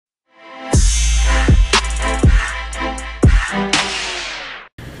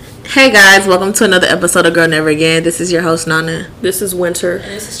Hey guys, welcome to another episode of Girl Never Again. This is your host, Nana. This is Winter.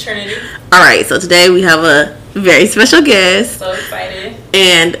 And this is Trinity. Alright, so today we have a very special guest. So excited.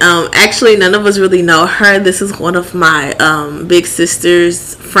 And actually, none of us really know her. This is one of my big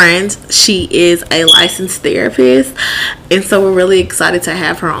sister's friends. She is a licensed therapist. And so we're really excited to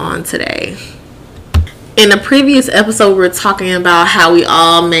have her on today. In the previous episode, we were talking about how we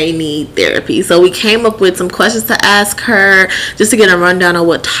all may need therapy. So we came up with some questions to ask her just to get a rundown on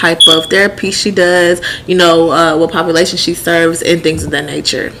what type of therapy she does, what population she serves, and things of that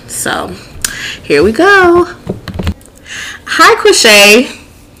nature. So here we go. Hi, Quashay.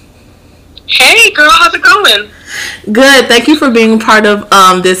 Hey, girl, how's it going? Good. Thank you for being part of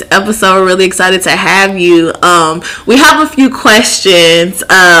this episode. We're really excited to have you. We have a few questions,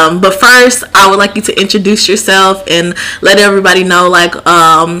 but first, I would like you to introduce yourself and let everybody know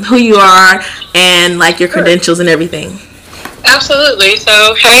who you are and your credentials and everything. Absolutely.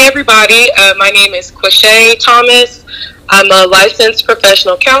 So, hey, everybody. My name is Quashay Thomas. I'm a licensed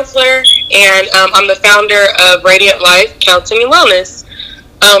professional counselor, and I'm the founder of Radiant Life Counseling and Wellness.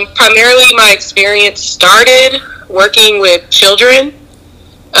 Primarily, my experience started working with children.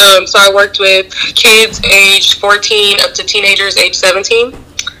 So I worked with kids aged 14 up to teenagers aged 17. Then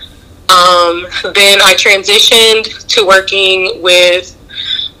I transitioned to working with,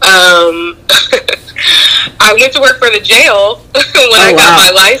 I went to work for the jail when I got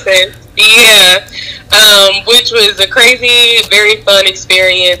my license. Yeah. Which was a crazy, very fun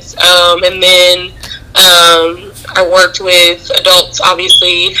experience. And then, I worked with adults,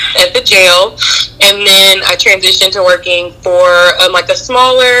 obviously, at the jail, and then I transitioned to working for a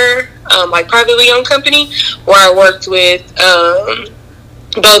smaller, privately owned company where I worked with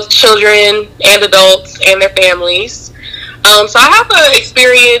both children and adults and their families. So I have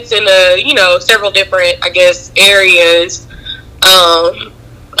experience in several different, areas,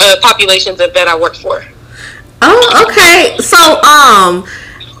 populations that I worked for. Oh, okay. So,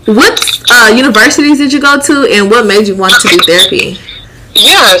 what universities did you go to, and what made you want to do therapy?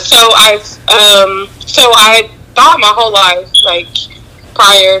 Yeah, so I thought my whole life,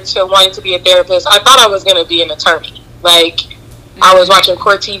 prior to wanting to be a therapist, I thought I was going to be an attorney. I was watching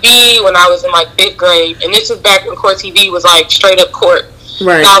Court TV when I was in 5th grade, and this was back when Court TV was straight up court.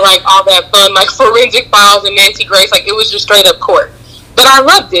 Right. Not all that fun Forensic Files and Nancy Grace. It was just straight up court. But I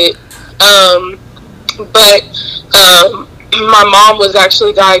loved it. My mom was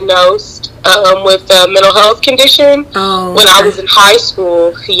actually diagnosed with a mental health condition when I was in high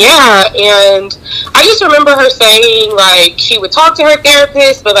school. Yeah, and I just remember her saying, she would talk to her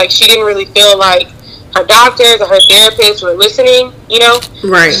therapist, but, she didn't really feel like her doctors or her therapists were listening,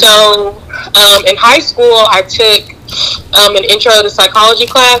 Right. So, in high school, I took an intro to psychology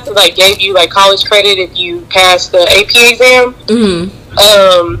class that, gave you, college credit if you passed the AP exam.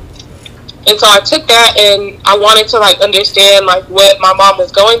 Mm-hmm. And so I took that, and I wanted to understand what my mom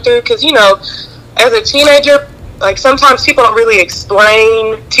was going through, because as a teenager, sometimes people don't really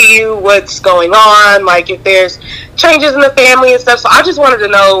explain to you what's going on, if there's changes in the family and stuff. So I just wanted to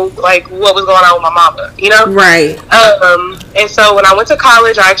know what was going on with my mama, Right. And so when I went to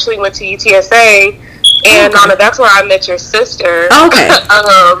college, I actually went to UTSA, and Nana, that's where I met your sister. Okay.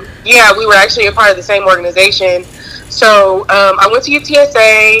 Yeah, we were actually a part of the same organization. So I went to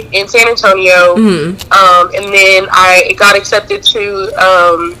UTSA in San Antonio, and then I got accepted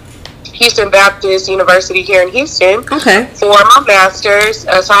to Houston Baptist University here in Houston for my master's.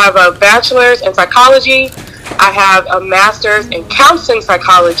 So I have a bachelor's in psychology. I have a master's in counseling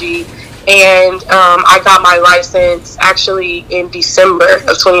psychology, and I got my license actually in December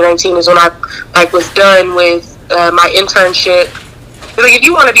of 2019 is when I was done with my internship. If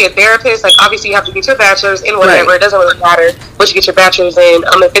you want to be a therapist, obviously you have to get your bachelor's in whatever. Right. It doesn't really matter what you get your bachelor's in.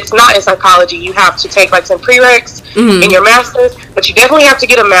 If it's not in psychology, you have to take some prereqs in your master's, but you definitely have to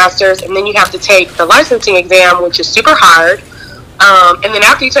get a master's, and then you have to take the licensing exam, which is super hard. And then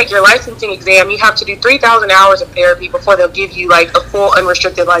after you take your licensing exam, you have to do 3,000 hours of therapy before they'll give you a full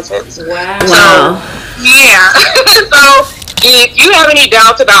unrestricted license. Wow. So, yeah. So if you have any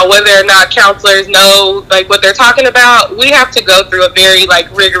doubts about whether or not counselors know what they're talking about, we have to go through a very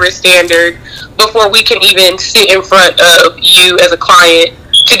rigorous standard before we can even sit in front of you as a client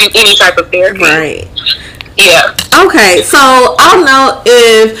to do any type of therapy. Right. Yeah. Okay, so I don't know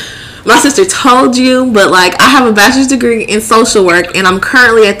if my sister told you, but I have a bachelor's degree in social work, and I'm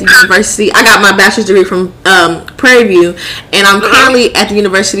currently at the university. I got my bachelor's degree from Prairie View, and I'm currently at the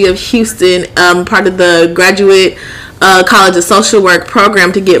University of Houston, part of the graduate College of Social Work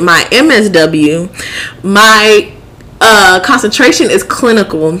program to get my MSW. My concentration is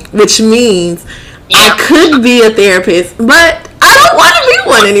clinical, which means I could be a therapist, but I don't want to be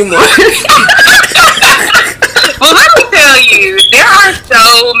one anymore. Well, let me tell you, there are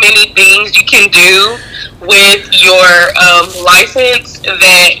so many things you can do with your license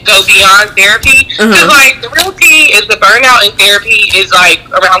that go beyond therapy. Because, like, the real key is the burnout in therapy is, like,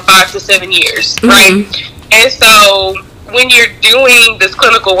 around 5 to 7 years, right? And so when you're doing this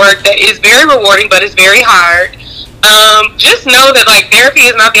clinical work that is very rewarding, but it's very hard, just know that, like, therapy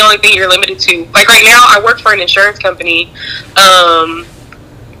is not the only thing you're limited to. Like, right now, I work for an insurance company,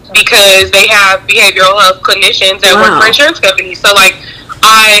 because they have behavioral health clinicians that work for insurance companies. So, like,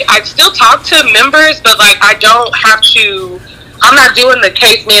 I still talk to members, but, like, I don't have to, I'm not doing the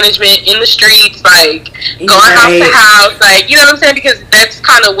case management in the streets, like, going house to house, like, you know what I'm saying? Because that's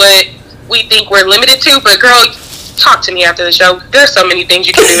kind of what we think we're limited to. But, girl, talk to me after the show. There's so many things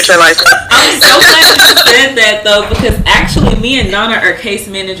you can do with your license. I'm so glad you said that, though, because actually me and Donna are case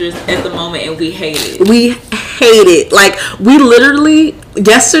managers at the moment, and we hate it. We hate it. Like, we literally,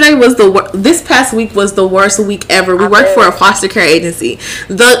 yesterday was this past week was the worst week ever. We work for a foster care agency.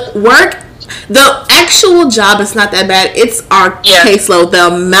 The actual job is not that bad. It's our caseload, the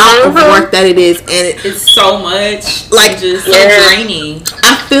amount of work that it is, and it's so much, like, just so draining.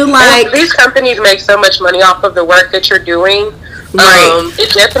 I feel like these companies make so much money off of the work that you're doing.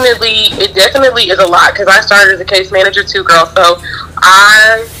 It definitely is a lot, because I started as a case manager too, girl. So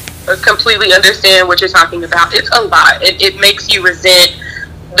I completely understand what you're talking about. It's a lot. It makes you resent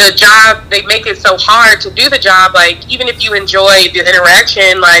the job. They make it so hard to do the job. Like, even if you enjoy the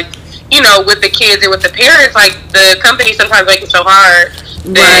interaction, like, you know, with the kids and with the parents, like, the company sometimes make it so hard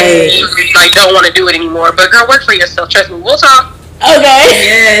that you, like, don't want to do it anymore. But, girl, work for yourself. Trust me. We'll talk. Okay.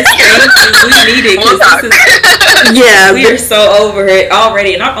 Yes, thank you. We need it. We'll talk. We are so over it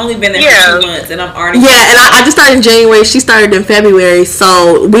already, and I've only been there for 2 months, and I'm already. Yeah, and I just started in January. She started in February,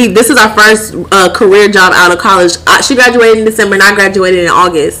 so this is our first career job out of college. She graduated in December, and I graduated in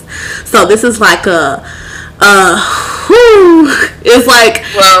August. So this is like it's like,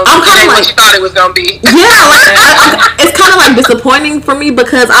 I'm kind of like, what you thought it was gonna be. Yeah, like it's kind of like disappointing for me,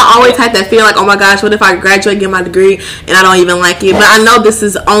 because I always had that feel like, oh my gosh, what if I graduate, get my degree, and I don't even like it? But I know this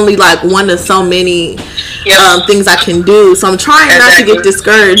is only like one of so many things I can do. So I'm trying not to get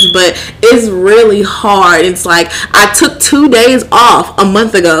discouraged, but it's really hard. It's like, I took 2 days off a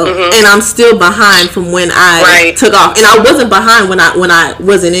month ago, and I'm still behind from when I took off, and I wasn't behind when I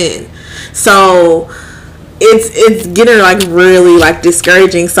wasn't in. So it's getting, like, really, like,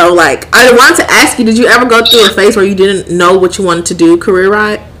 discouraging. So, like, I wanted to ask you, did you ever go through a phase where you didn't know what you wanted to do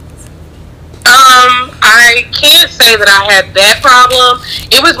career-wise? I can't say that I had that problem.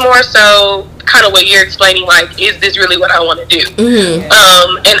 It was more so kind of what you're explaining, like, is this really what I want to do?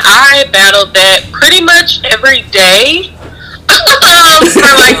 And I battled that pretty much every day for,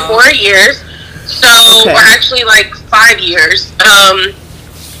 like, 4 years. So, or actually, like, 5 years.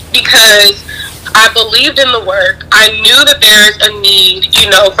 Because I believed in the work. I knew that there's a need, you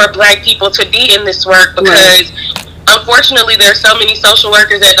know, for Black people to be in this work, because unfortunately there's so many social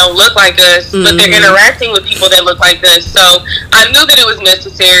workers that don't look like us, but they're interacting with people that look like us. So I knew that it was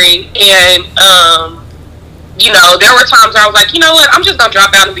necessary, and you know, there were times where I was like, you know what, I'm just gonna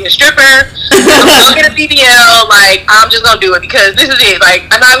drop out and be a stripper. I'm gonna get a BBL. Like, I'm just gonna do it, because this is it. Like,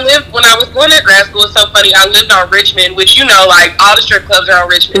 and I lived, when I was going to grad school, it's so funny, I lived on Richmond, which, you know, like, all the strip clubs are on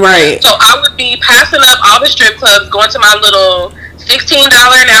Richmond. So I would be passing up all the strip clubs, going to my little $16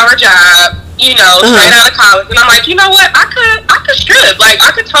 an hour job, you know, straight out of college. And I'm like, you know what, I could strip. Like,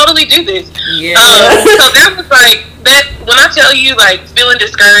 I could totally do this. So that was like, that, when I tell you, like, feeling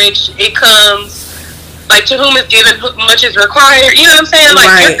discouraged, it comes, like, to whom is given, much is required. You know what I'm saying?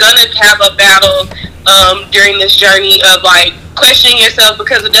 Like, you're gonna have a battle during this journey of, like, questioning yourself,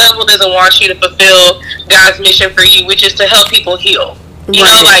 because the devil doesn't want you to fulfill God's mission for you, which is to help people heal. You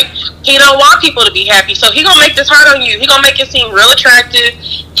know, like, he don't want people to be happy, so he gonna make this hard on you. He gonna make it seem real attractive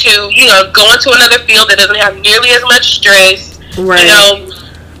to, you know, go into another field that doesn't have nearly as much stress. You know,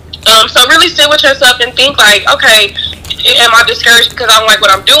 so really sit with yourself and think, like, okay, am I discouraged because I don't like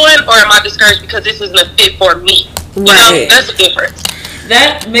what I'm doing, or am I discouraged because this isn't a fit for me? You know, that's the difference.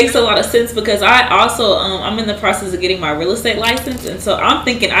 That makes a lot of sense, because I also I'm in the process of getting my real estate license, and so I'm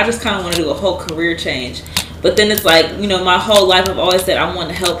thinking I just kind of want to do a whole career change. But then it's like, you know, my whole life I've always said I want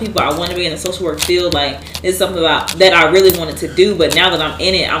to help people. I want to be in the social work field. Like, it's something that I really wanted to do. But now that I'm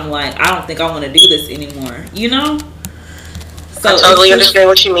in it, I'm like, I don't think I want to do this anymore. You know? So I totally understand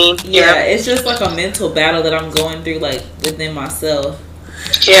what you mean. Yeah, it's just like a mental battle that I'm going through, like, within myself.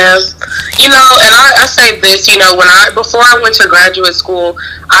 Yeah, you know, and I say this, you know, before I went to graduate school,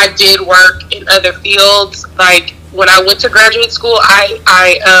 I did work in other fields. Like, when I went to graduate school, I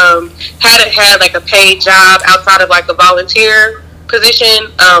had like a paid job outside of, like, a volunteer position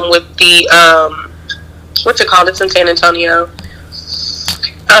with the what's it called? It's in San Antonio.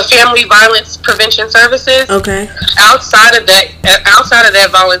 Family Violence Prevention Services. Okay. Outside of that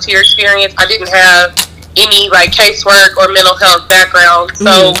volunteer experience, I didn't have any like casework or mental health background.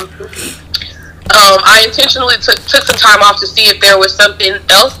 So I intentionally took some time off to see if there was something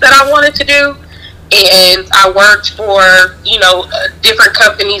else that I wanted to do. And I worked for, different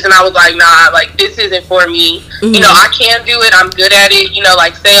companies, and I was like, nah, like, this isn't for me. I can do it. I'm good at it,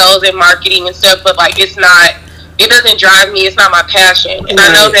 like sales and marketing and stuff, but like, it doesn't drive me. It's not my passion. And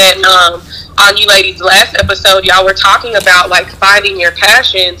I know that on you ladies' last episode, y'all were talking about like finding your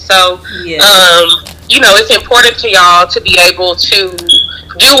passion. So, it's important to y'all to be able to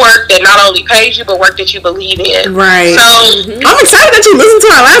do work that not only pays you, but work that you believe in. Right. So I'm excited that you listened to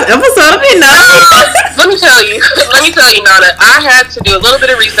our last episode. I didn't know. Let me tell you, Nana, I had to do a little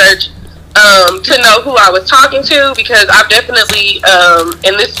bit of research to know who I was talking to, because I've definitely,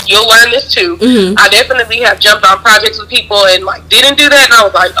 and this, you'll learn this too, I definitely have jumped on projects with people and like didn't do that, and I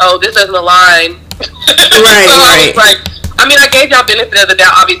was like, oh, this doesn't align. Right. So I was like, I gave y'all benefit of the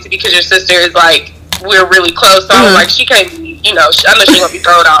doubt, obviously, because your sister is like, we're really close, so I was like, she can't be, I know she's gonna be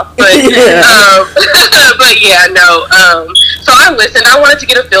thrown off, but but yeah, no. So I listened. I wanted to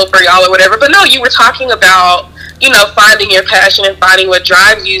get a feel for y'all or whatever, but no, you were talking about finding your passion and finding what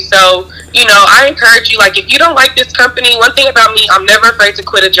drives you. So I encourage you, like, if you don't like this company, one thing about me, I'm never afraid to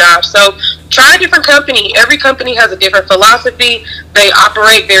quit a job. So try a different company. Every company has a different philosophy. They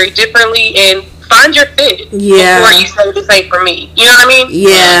operate very differently, and find your fit before you say this ain't for me. You know what I mean?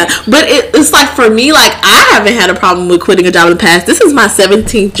 Yeah. But it's like, for me, like, I haven't had a problem with quitting a job in the past. This is my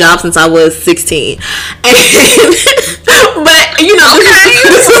 17th job since I was 16. And, but,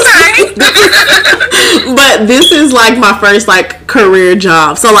 but this is like my first like career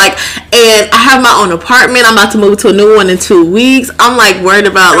job. So like, and I have my own apartment. I'm about to move to a new one in 2 weeks. I'm like worried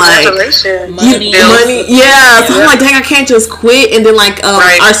about like money. Yeah. So I'm like, dang, I can't just quit. And then like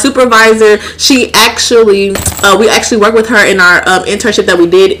our supervisor, she actually we actually work with her in our internship that we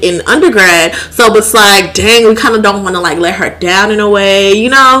did in undergrad. So it's like, dang, we kind of don't want to like let her down in a way,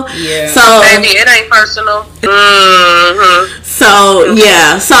 Yeah. So maybe it ain't personal. So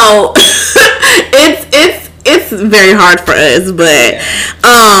yeah. So it's very hard for us, but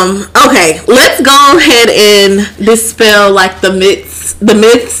okay, let's go ahead and dispel like the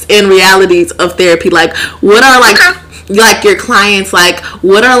myths and realities of therapy. Like, what are like your clients, like,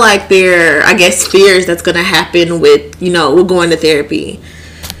 what are like their, I guess, fears that's gonna happen with we're going to therapy?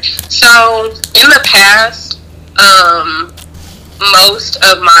 So in the past, most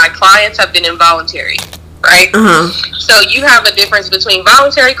of my clients have been involuntary, right? So you have a difference between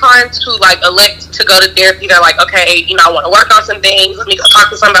voluntary clients who like elect to go to therapy. They're like, okay, I want to work on some things, let me go talk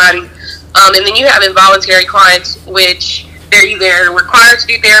to somebody. And then you have involuntary clients, which they're either required to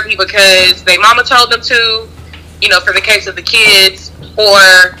do therapy because their mama told them to, for the case of the kids, or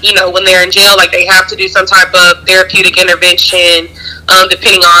when they're in jail, like they have to do some type of therapeutic intervention,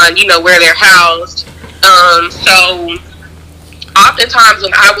 depending on where they're housed. So oftentimes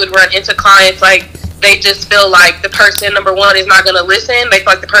when I would run into clients, like, they just feel like the person, number one, is not going to listen. They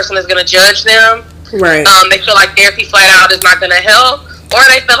feel like the person is going to judge them. Right. They feel like therapy flat out is not going to help. Or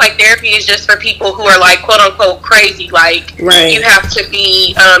they feel like therapy is just for people who are like, quote unquote, crazy. Like, you have to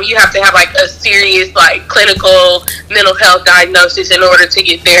be, you have to have like a serious, like, clinical mental health diagnosis in order to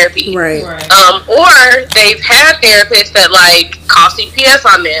get therapy. Right. Or they've had therapists that like call CPS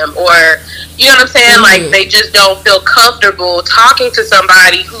on them, or, you know what I'm saying? Like, they just don't feel comfortable talking to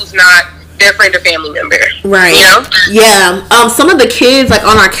somebody who's not their friend or family member. Right. Yeah. Some of the kids, like,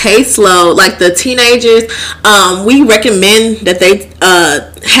 on our caseload, like the teenagers, we recommend that they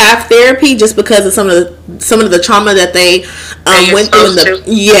have therapy just because of some of the trauma that they went through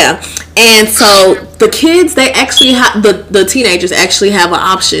and so the kids, they actually have the teenagers actually have an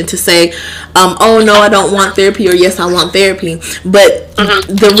option to say, oh no, I don't want therapy, or yes, I want therapy. But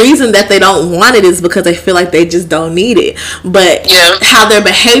the reason that they don't want it is because they feel like they just don't need it. But how their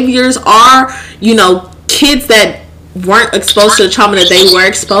behaviors are, kids that weren't exposed to the trauma that they were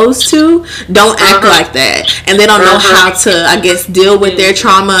exposed to don't act like that, and they don't know how to, I guess, deal with their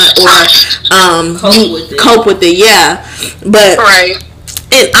trauma or cope with it. Yeah. But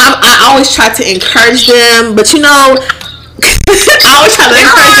and I always try to encourage them, but I always try to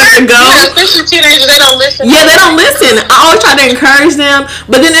encourage them to go. Especially teenagers, they don't listen. Yeah, they don't listen. I always try to encourage them,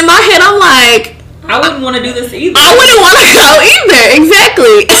 but then in my head, I'm like, I wouldn't want to do this either. I wouldn't want to go either.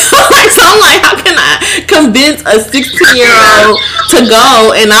 Exactly. So I'm like, how can I convince a 16-year-old to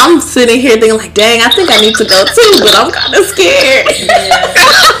go? And I'm sitting here thinking like, dang, I think I need to go too, but I'm kind of scared.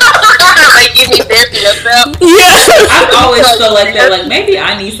 Like, give me therapy yourself. Yeah. I've always felt like that. Like maybe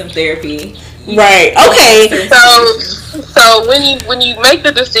I need some therapy. Right. Okay. So when you make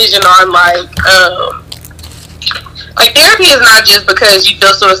the decision on like therapy is not just because you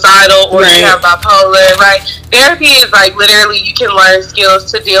feel suicidal or you have bipolar, right? Therapy is like literally you can learn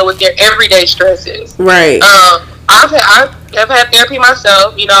skills to deal with your everyday stresses. Right. I've had therapy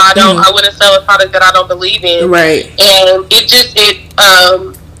myself. You know, I wouldn't sell a product that I don't believe in. Right. And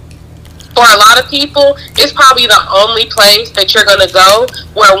for a lot of people, it's probably the only place that you're gonna go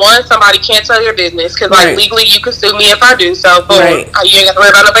where one, somebody can't tell your business because like legally you can sue me if I do. So boom, you ain't got to worry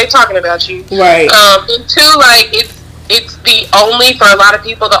about nobody talking about you. Right. And two, like it's the only, for a lot of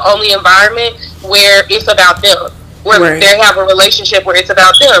people, the only environment where it's about them, where they have a relationship where it's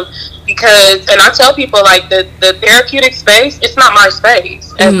about them. Because, and I tell people, like, the therapeutic space, it's not my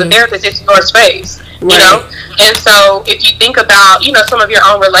space. As the therapist, it's your space, you know? And so, if you think about, you know, some of your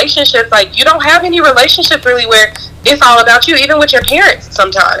own relationships, like, you don't have any relationship really where it's all about you, even with your parents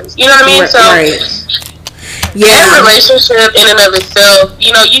sometimes. You know what I mean? That relationship in and of itself,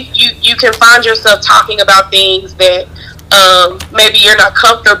 you know, you can find yourself talking about things that maybe you're not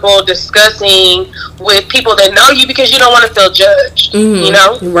comfortable discussing with people that know you because you don't want to feel judged, you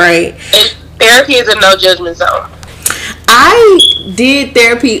know? Right. And therapy is a no judgment zone. I did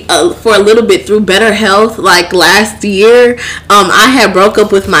therapy for a little bit through Better Health, like last year. I had broke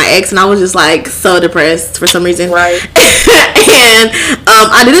up with my ex and I was just like so depressed for some reason. Right. And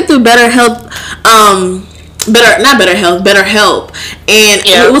I did it through Better Health. Better Help, and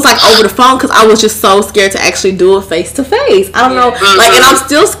it was like over the phone because I was just so scared to actually do it face to face. I don't know, like, and I'm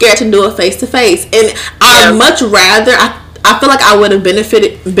still scared to do it face to face. And I'd much rather. I feel like I would have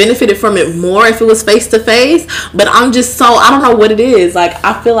benefited from it more if it was face to face. But I'm just so, I don't know what it is. Like,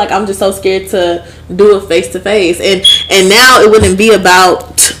 I feel like I'm just so scared to do it face to face. And now it wouldn't be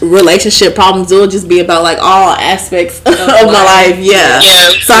about relationship problems. It would just be about like all aspects of my life. Yeah.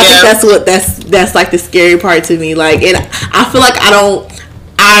 So I think that's like the scary part to me. Like, and I feel like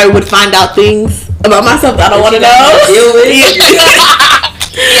I would find out things about myself that I don't want to know.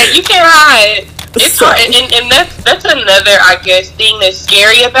 Yeah, you can't hide. It's hard, and that's another, I guess, thing that's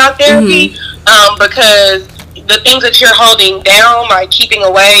scary about therapy, because the things that you're holding down, like keeping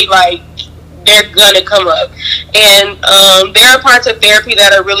away, like they're gonna come up, and there are parts of therapy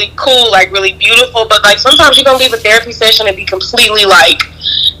that are really cool, like really beautiful, but like sometimes you're gonna leave a therapy session and be completely like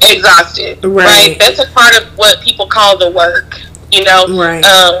exhausted, right? That's a part of what people call the work, you know,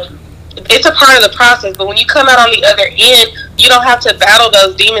 it's a part of the process, but when you come out on the other end, you don't have to battle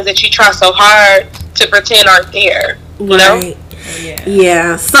those demons that you try so hard to pretend aren't there. You know?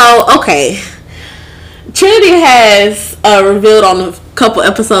 Yeah. So, okay. Trinity has revealed on a couple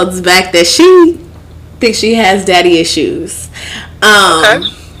episodes back that she thinks she has daddy issues.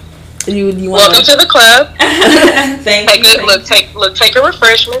 You welcome to the club. Thank you. Take a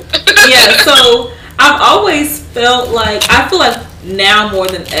refreshment. Yeah. So I've always felt like, I feel like now more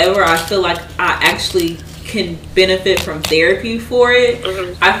than ever, I feel like I actually can benefit from therapy for it.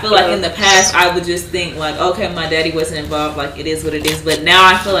 I feel like in the past I would just think like, okay, my daddy wasn't involved, like it is what it is. But now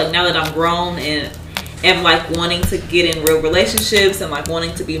I feel like now that I'm grown and am like wanting to get in real relationships and like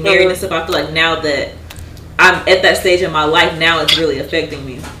wanting to be married and stuff, I feel like now that I'm at that stage in my life, now it's really affecting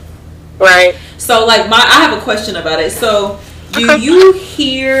me. Right. So like I have a question about it. So do you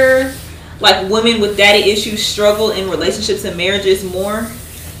hear like women with daddy issues struggle in relationships and marriages more?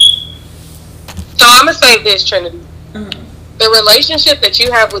 So I'm going to say this, Trinity. The relationship that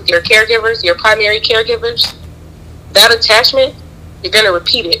you have with your caregivers, your primary caregivers, that attachment, you're going to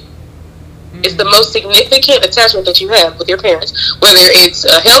repeat it. It's the most significant attachment that you have with your parents. Whether it's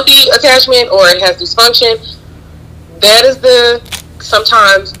a healthy attachment or it has dysfunction, that is the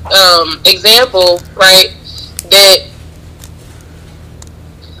sometimes example, right, that,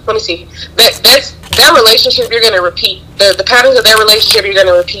 let me see, that relationship you're going to repeat. The patterns of that relationship you're going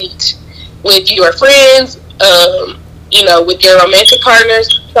to repeat with your friends, you know, with your romantic partners.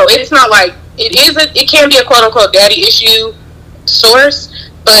 So it's not like, it can be a quote unquote daddy issue source,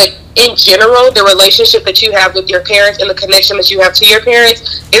 but in general, the relationship that you have with your parents and the connection that you have to your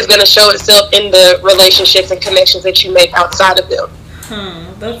parents is going to show itself in the relationships and connections that you make outside of them.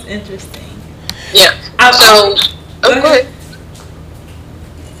 That's interesting. Yeah. Go ahead.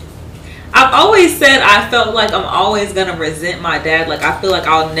 I've always said I felt like I'm always going to resent my dad. Like, I feel like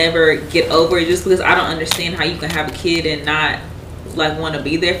I'll never get over it just because I don't understand how you can have a kid and not, like, want to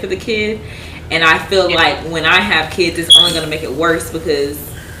be there for the kid. And I feel like when I have kids, it's only going to make it worse because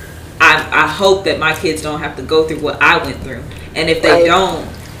I hope that my kids don't have to go through what I went through. And if they don't,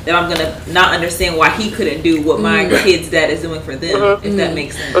 then I'm going to not understand why he couldn't do what my kid's dad is doing for them, if that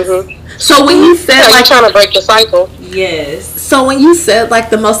makes sense. So when you said, like, trying to break the cycle. Yes. So when you said like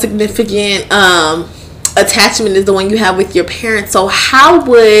the most significant attachment is the one you have with your parents, so how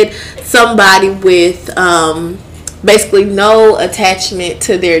would somebody with basically no attachment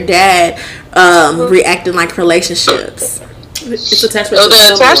to their dad react in like relationships? It's attachment. So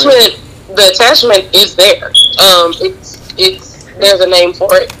the attachment is there. It's there's a name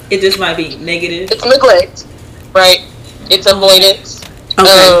for it. It just might be negative. It's neglect, right? It's avoidance.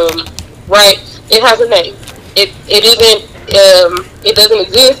 Okay. Right. It has a name. It isn't. It doesn't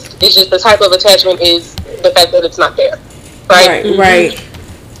exist. It's just the type of attachment is the fact that it's not there. Right. Right.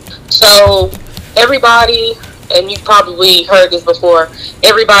 So everybody, and you've probably heard this before,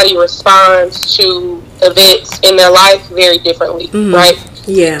 everybody responds to events in their life very differently, right?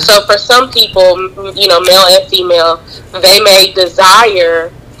 Yeah. So for some people, male and female, they may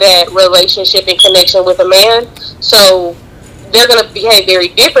desire that relationship and connection with a man. So they're going to behave very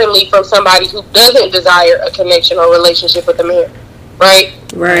differently from somebody who doesn't desire a connection or relationship with a man, right?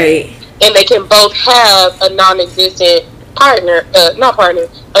 Right. And they can both have a non-existent a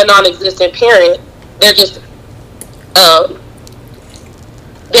non-existent parent. They're just,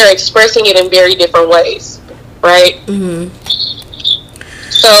 they're expressing it in very different ways, right?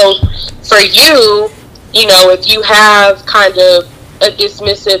 So for you, if you have kind of a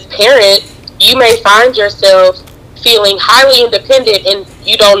dismissive parent, you may find yourself feeling highly independent and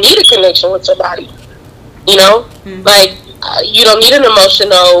you don't need a connection with somebody, like you don't need an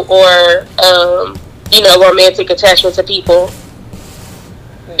emotional or romantic attachment to people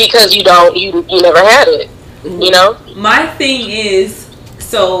because you never had it. My thing is,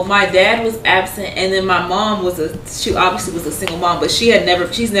 so my dad was absent, and then my mom she obviously was a single mom, but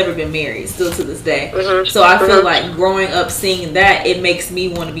she's never been married, still to this day. So I feel like growing up seeing that, it makes me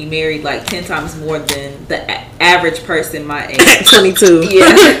want to be married like 10 times more than the average person my age. 22.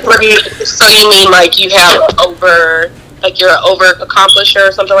 Yeah. So you mean like you have you're an over accomplisher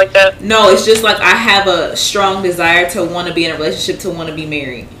or something like that? No, it's just like I have a strong desire to want to be in a relationship, to want to be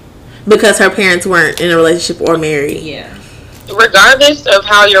married. Because her parents weren't in a relationship or married. Yeah. Regardless of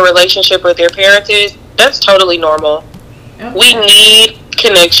how your relationship with your parents is, that's totally normal. Okay. We need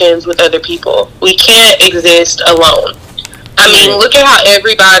connections with other people. We can't exist alone. I mean, look at how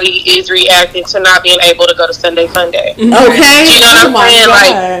everybody is reacting to not being able to go to Sunday Funday. Okay. You know what I'm saying?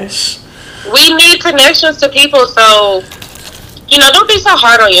 Gosh. Like, we need connections to people, so, don't be so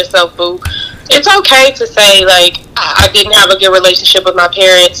hard on yourself, boo. It's okay to say, like, I didn't have a good relationship with my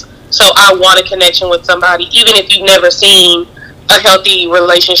parents, so I want a connection with somebody, even if you've never seen a healthy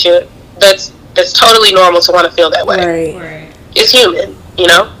relationship. That's totally normal to want to feel that way. Right. It's human,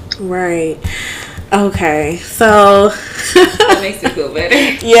 Right. Okay. So that makes me feel better.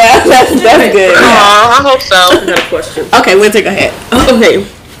 Yeah, that's good. I hope so. I got a question. Okay, we'll take a head. Okay.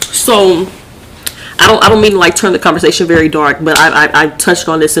 So I don't mean to like turn the conversation very dark, but I touched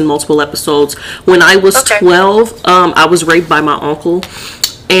on this in multiple episodes. When I was 12, I was raped by my uncle.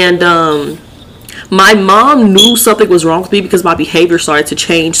 And my mom knew something was wrong with me because my behavior started to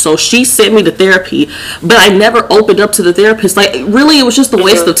change. So she sent me to therapy, but I never opened up to the therapist. Like, really, it was just a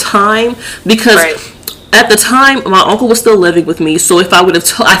waste of time because at the time, my uncle was still living with me. So if I would have,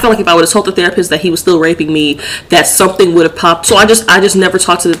 I felt like if I would have told the therapist that he was still raping me, that something would have popped. So I just never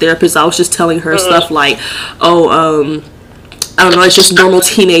talked to the therapist. I was just telling her stuff like, I don't know, it's just normal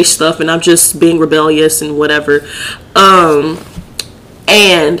teenage stuff, and I'm just being rebellious and whatever.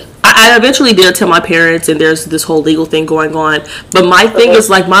 And I eventually did tell my parents, and there's this whole legal thing going on. But my thing is,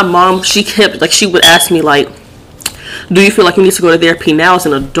 like, my mom, she would ask me, like, do you feel like you need to go to therapy now as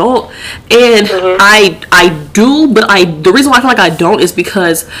an adult? And I do, but the reason why I feel like I don't is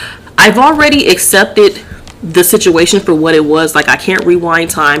because I've already accepted the situation for what it was. Like, I can't rewind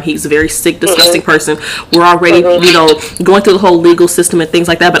time. He's a very sick, disgusting person. We're already, going through the whole legal system and things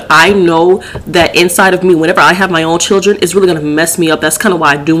like that. But I know that inside of me, whenever I have my own children, it's really going to mess me up. That's kind of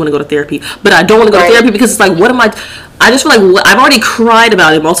why I do want to go to therapy. But I don't want to go to therapy because it's like, what am I just feel like I've already cried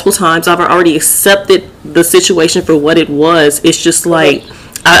about it multiple times. I've already accepted the situation for what it was. It's just like,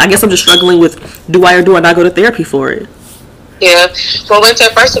 I guess I'm just struggling with, do I or do I not go to therapy for it? Yeah. Well, Winter,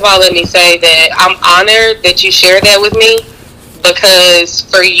 first of all, let me say that I'm honored that you shared that with me, because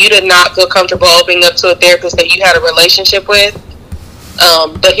for you to not feel comfortable opening up to a therapist that you had a relationship with,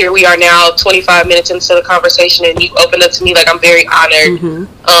 but here we are now 25 minutes into the conversation and you opened up to me, like, I'm very honored.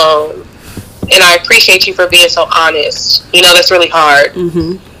 And I appreciate you for being so honest. That's really hard.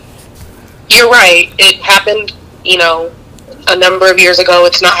 You're right. It happened, a number of years ago.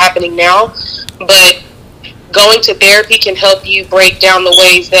 It's not happening now. But going to therapy can help you break down the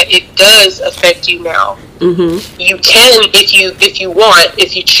ways that it does affect you now. You can, if you want,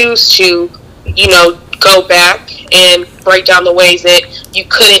 if you choose to, go back and break down the ways that you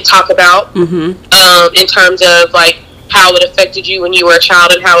couldn't talk about, in terms of like how it affected you when you were a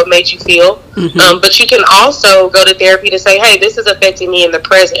child and how it made you feel. But you can also go to therapy to say, hey, this is affecting me in the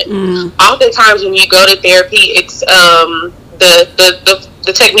present. Oftentimes when you go to therapy, it's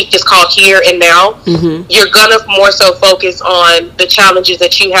the technique is called here and now. You're gonna more so focus on the challenges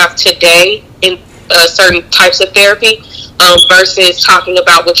that you have today in certain types of therapy, versus talking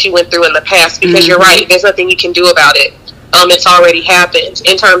about what you went through in the past, because you're right, there's nothing you can do about it. It's already happened.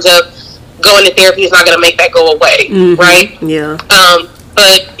 In terms of going to therapy is not going to make that go away, right? Yeah.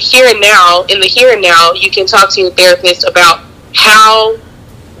 But here and now, in the here and now, you can talk to your therapist about how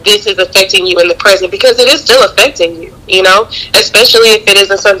this is affecting you in the present, because it is still affecting you, you know, especially if it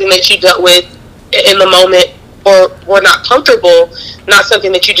isn't something that you dealt with in the moment, or were not comfortable, not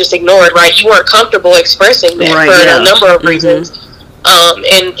something that you just ignored, right? You weren't comfortable expressing that for a number of reasons.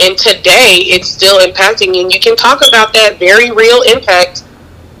 And today it's still impacting you, and you can talk about that very real impact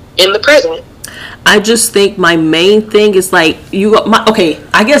in the present. I just think my main thing is like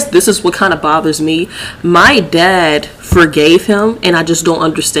I guess this is what kind of bothers me. My dad forgave him, and I just don't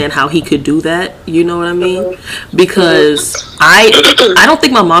understand how he could do that. You know what I mean? Because I don't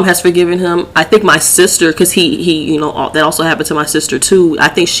think my mom has forgiven him. I think my sister, because he you know, that also happened to my sister too. I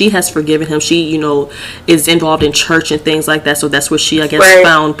think she has forgiven him. She, you know, is involved in church and things like that. So that's where she, I guess,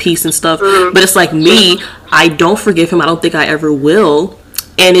 found peace and stuff. But it's like me, I don't forgive him. I don't think I ever will.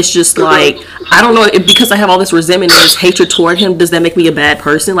 And it's just like, I don't know, because I have all this resentment and this hatred toward him, does that make me a bad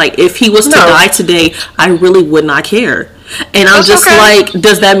person? Like, if he was to die today, I really would not care. And I'm just like,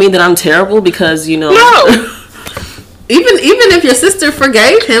 does that mean that I'm terrible? Because, you know. No. Even if your sister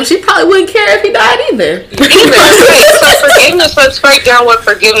forgave him, she probably wouldn't care if he died either. So forgiveness, let's break down what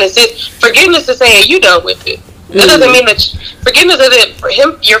forgiveness is. Forgiveness is saying you done with it. That doesn't mean that forgiveness isn't for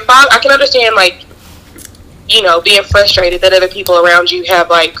him, your father. I can understand, like, you know, being frustrated that other people around you have,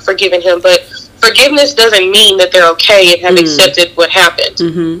 like, forgiven him, but forgiveness doesn't mean that they're okay and have accepted what happened.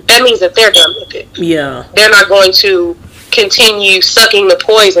 That means that they're done with it. Yeah. They're not going to continue sucking the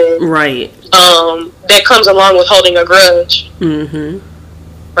poison. Right. That comes along with holding a grudge.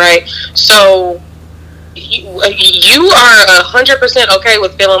 Right? So, you are 100% okay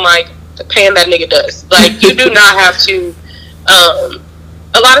with feeling like paying that nigga dust. Like, you do not have to,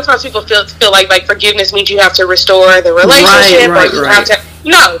 a lot of times people feel like forgiveness means you have to restore the relationship, have to.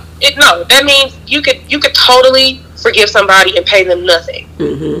 No, that means you could totally forgive somebody and pay them nothing.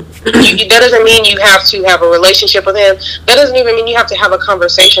 That doesn't mean you have to have a relationship with him. That doesn't even mean you have to have a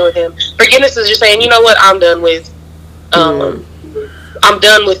conversation with him. Forgiveness is just saying, you know what, I'm done with. I'm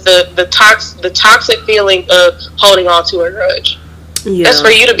done with the toxic feeling of holding on to a grudge. Yeah. That's for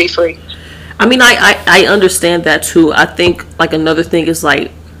you to be free. I mean, I understand that too. I think, like, another thing is,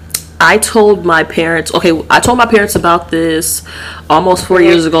 like, I told my parents about this almost 4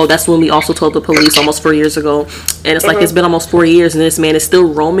 years ago. That's when we also told the police almost 4 years ago. And it's like, it's been almost 4 years, and this man is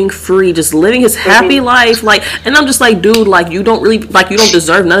still roaming free, just living his happy life. Like, and I'm just like, dude, like, you don't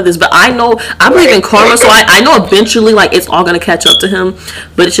deserve none of this. But I believe in karma, so I know eventually, like, it's all gonna catch up to him.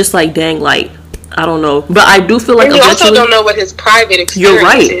 But it's just like, dang, like, I don't know, but I do feel like and you also don't know what his private experience You're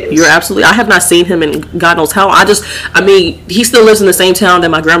right. is. You're absolutely. I have not seen him in God knows how. I mean, he still lives in the same town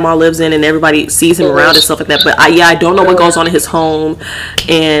that my grandma lives in, and everybody sees him around and stuff like that. But I don't know what goes on in his home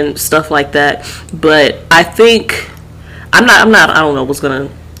and stuff like that. But I think I don't know what's gonna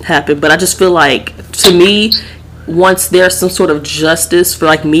happen. But I just feel like, to me, once there's some sort of justice for,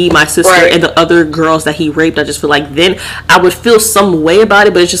 like, me, my sister, and the other girls that he raped, I just feel like then I would feel some way about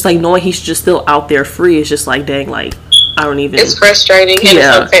it. But it's just like, knowing he's just still out there free, it's just like, dang, like, I don't even. It's frustrating and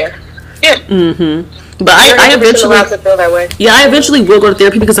it's unfair. Yeah. But I eventually to feel that way. Yeah, I eventually will go to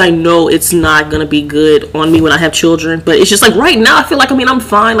therapy, because I know it's not gonna be good on me when I have children. But it's just like, right now I feel like, I mean, I'm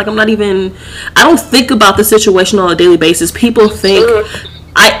fine. Like, I don't think about the situation on a daily basis. People think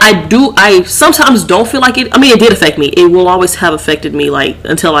I sometimes don't feel like it. I mean, it did affect me. It will always have affected me, like,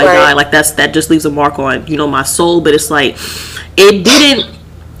 until I die. Like, that just leaves a mark on, you know, my soul. But it's like, it didn't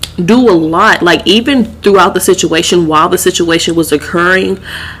do a lot. Like, even throughout the situation, while the situation was occurring,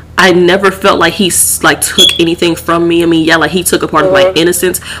 I never felt like he, like, took anything from me. I mean, yeah, like, he took a part of my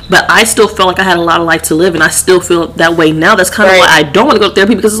innocence, but I still felt like I had a lot of life to live, and I still feel that way now. That's kind of why I don't want to go to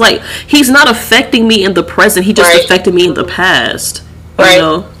therapy, because it's like, he's not affecting me in the present. He just affected me in the past. You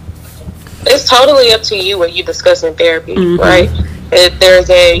know? It's totally up to you what you discuss in therapy, right? There's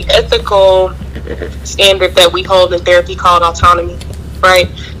a ethical standard that we hold in therapy called autonomy, right?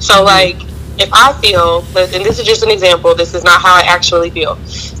 So, like, if I feel, and this is just an example, this is not how I actually feel.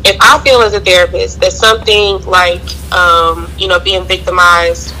 If I feel as a therapist that something like, you know, being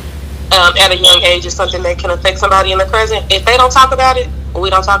victimized at a young age is something that can affect somebody in the present. If they don't talk about it, we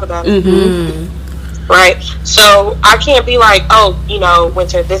don't talk about it. Right? So I can't be like, oh, you know,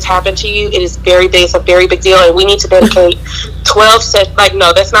 Winter, this happened to you. It is very big. It's a very big deal, and we need to dedicate 12 sessions. Like,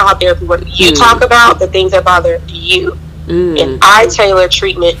 no, that's not how therapy works. You talk about the things that bother you, and I tailor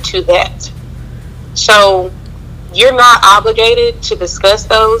treatment to that. So you're not obligated to discuss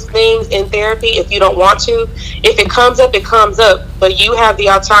those things in therapy if you don't want to. If it comes up, it comes up. But you have the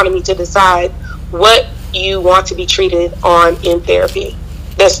autonomy to decide what you want to be treated on in therapy.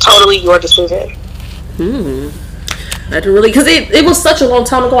 That's totally your decision. That really, because it was such a long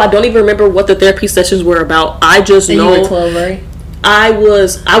time ago. I don't even remember what the therapy sessions were about. I just know you were 12, right? I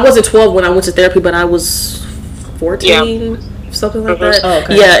wasn't 12 when I went to therapy, but I was 14, something like that. Oh,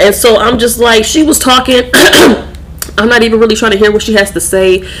 okay. Yeah, and so I'm just like, she was talking. I'm not even really trying to hear what she has to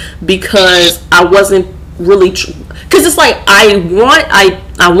say because I wasn't really, because it's like I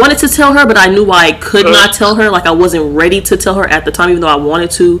wanted to tell her, but I knew I could not tell her. Like I wasn't ready to tell her at the time, even though I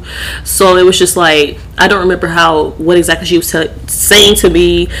wanted to. So it was just like, I don't remember what exactly she was saying to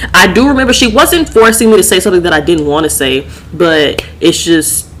me. I do remember she wasn't forcing me to say something that I didn't want to say, but it's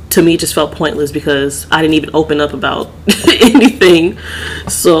just, to me, it just felt pointless because I didn't even open up about anything.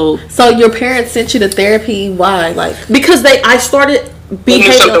 So your parents sent you to therapy? Why? Like, because I started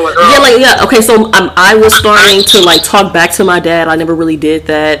behaving. Okay. So I was starting to like talk back to my dad. I never really did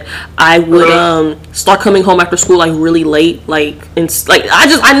that. I would start coming home after school like really late, I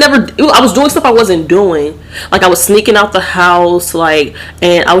was doing stuff I wasn't doing. Like I was sneaking out the house,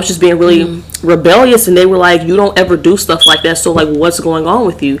 and I was just being really rebellious. And they were like, "You don't ever do stuff like that. So like, what's going on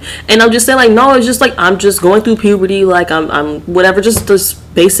with you?" And I'm just saying like, "No, it's just like I'm just going through puberty. Like I'm whatever, just this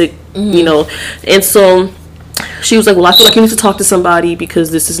basic, you know." And so she was like, "Well, I feel like you need to talk to somebody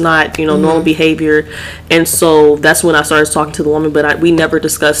because this is not, normal behavior." And so that's when I started talking to the woman, but we never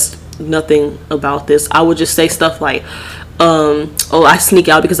discussed nothing about this. I would just say stuff like, I sneak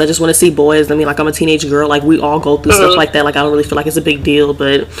out because I just want to see boys. I mean, like, I'm a teenage girl. Like, we all go through stuff like that. Like, I don't really feel like it's a big deal,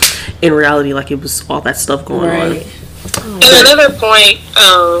 but in reality, like, it was all that stuff going on. And another point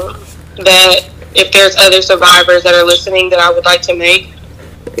that if there's other survivors that are listening that I would like to make,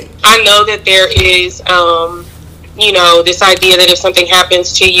 I know that there is, this idea that if something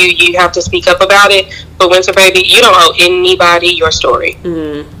happens to you, you have to speak up about it. But Winter Baby, you don't owe anybody your story.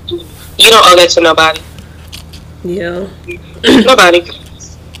 You don't owe that to nobody. Yeah. Nobody.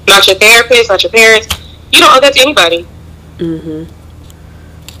 Not your therapist, not your parents. You don't owe that to anybody.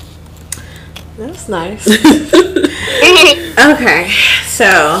 That's nice. Okay,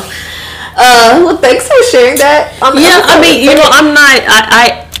 so well, thanks for sharing that.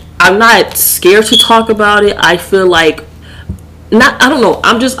 I'm not scared to talk about it. I feel like how am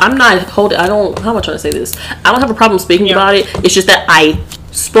I trying to say this? I don't have a problem speaking about it. It's just that I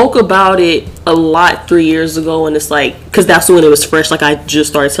spoke about it a lot 3 years ago, and it's like, because that's when it was fresh. Like I just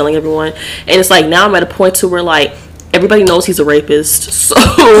started telling everyone, and it's like now I'm at a point to where like everybody knows he's a rapist. So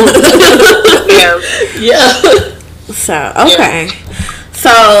yeah. So okay. So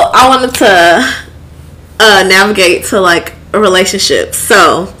I wanted to navigate to like a relationship.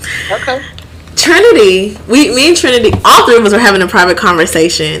 So Trinity, me and Trinity, all three of us were having a private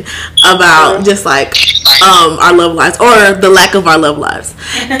conversation about just like our love lives or the lack of our love lives,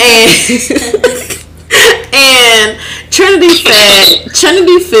 and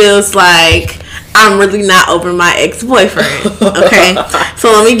Trinity feels like I'm really not over my ex-boyfriend. Okay, so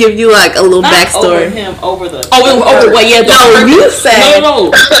let me give you like a little backstory. Over what? Yeah, no, you said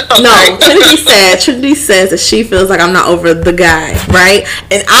no. Trinity says that she feels like I'm not over the guy, right?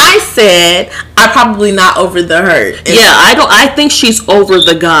 And I said I'm probably not over the hurt. And I think she's over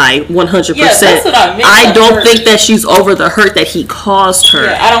the guy 100%. Yeah, that's what I meant. I don't think that she's over the hurt that he caused her.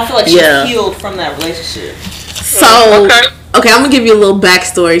 Yeah, I don't feel like she's healed from that relationship. So okay, I'm gonna give you a little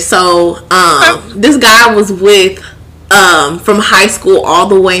backstory. So, this guy was with from high school all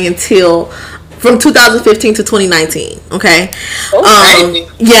the way until from 2015 to 2019. Okay.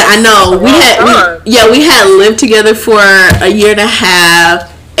 Yeah, I know. We had lived together for a year and a half.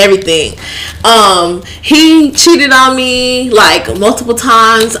 Everything. He cheated on me like multiple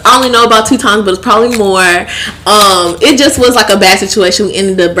times. I only know about 2 times, but it's probably more. It just was like a bad situation. We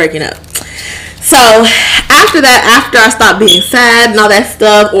ended up breaking up. So after I stopped being sad and all that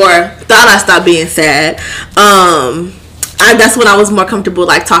stuff, or thought I stopped being sad, that's when I was more comfortable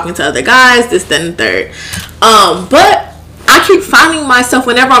like talking to other guys, this, that, and third. But I keep finding myself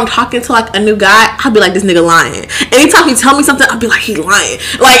whenever I'm talking to like a new guy, I'll be like, this nigga lying. Anytime he tell me something, I'll be like, he lying.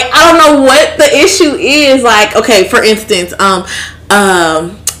 Like I don't know what the issue is. Like, okay, for instance,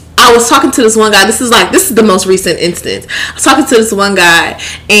 I I was talking to this one guy. This is the most recent instance. I was talking to this one guy,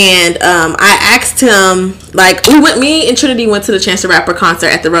 and I asked him, like, me and Trinity went to the Chance the Rapper concert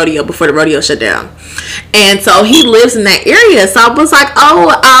at the rodeo before the rodeo shut down. And so he lives in that area. So I was like,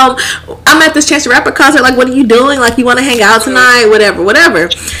 I'm at this Chance the Rapper concert. Like, what are you doing? Like, you want to hang out tonight? Whatever.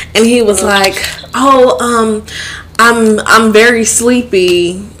 And he was like, I'm very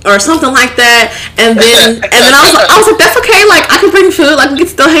sleepy or something like that. And then I was like, that's okay. Like, I can bring food. Like, we can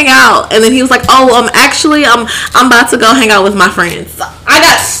still hang out. And then he was like, actually, I'm about to go hang out with my friends. I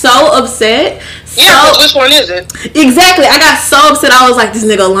got so upset. Yeah, which one is it? Exactly. I got so upset. I was like, this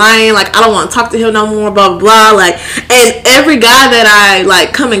nigga lying. Like, I don't want to talk to him no more, blah, blah, blah. Like, and every guy that I,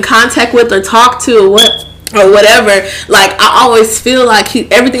 like, come in contact with or talk to or whatever, like, I always feel like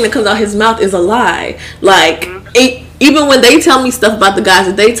everything that comes out his mouth is a lie. Like, even when they tell me stuff about the guys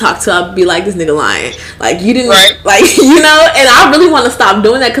that they talk to, I'll be like, this nigga lying. Like, you didn't, like, you know, and I really want to stop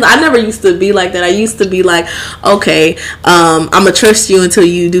doing that, because I never used to be like that. I used to be like, okay, I'm going to trust you until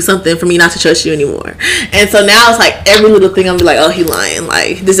you do something for me not to trust you anymore. And so now it's like, every little thing I'm be like, oh, he lying.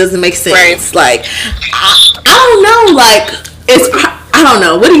 Like, this doesn't make sense. Right. Like, I don't know. Like, I don't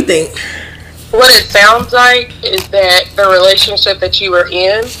know. What do you think? What it sounds like is that the relationship that you were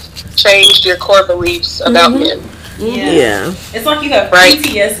in changed your core beliefs about men. Yeah. It's like you have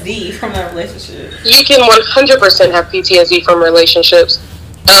PTSD from that relationship. You can 100% have PTSD from relationships.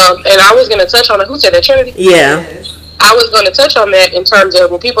 And I was going to touch on it. Who said that? Trinity? Yeah. I was going to touch on that in terms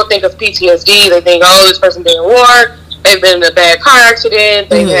of when people think of PTSD, they think, oh, this person been in war, they've been in a bad car accident,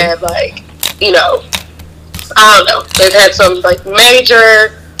 they've had, like, you know, I don't know, they've had some, like,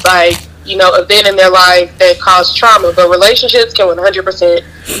 major, like, you know, event in their life that caused trauma. But relationships can 100%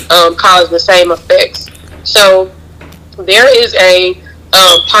 cause the same effects. So there is a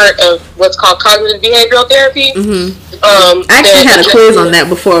part of what's called cognitive behavioral therapy. I actually had a quiz on that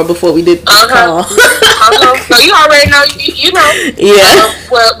before we did the call. So you already know, you know,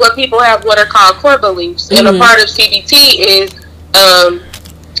 what people have, what are called core beliefs. And a part of CBT is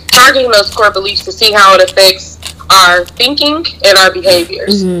targeting those core beliefs to see how it affects our thinking and our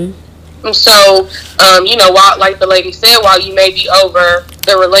behaviors. And so, you know, while, like the lady said, while you may be over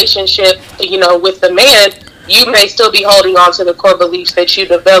the relationship, you know, with the man, you may still be holding on to the core beliefs that you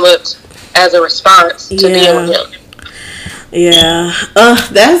developed as a response to being with him. Yeah.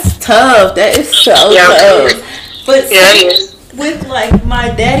 That's tough. That is so tough. But with, like, my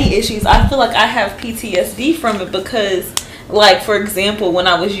daddy issues, I feel like I have PTSD from it because, like, for example, when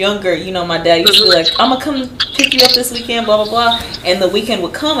I was younger, you know, my dad used to be like, I'm gonna come pick you up this weekend, blah, blah, blah. And the weekend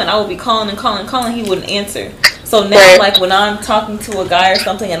would come and I would be calling, he wouldn't answer. So now, like, when I'm talking to a guy or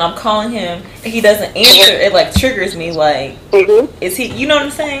something and I'm calling him and he doesn't answer, it, like, triggers me, like, is he, you know what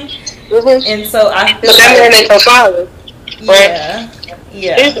I'm saying? And so I feel like that man ain't your father, right?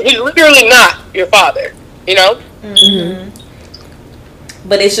 Yeah. He's literally not your father, you know?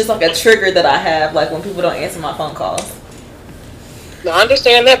 But it's just like a trigger that I have, like, when people don't answer my phone calls. No, I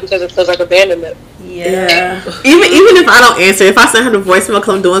understand that because it feels like abandonment. Yeah. Even if I don't answer, if I send her the voicemail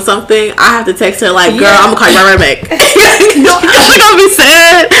because I'm doing something, I have to text her like, girl, I'm gonna call you right back. I'm gonna be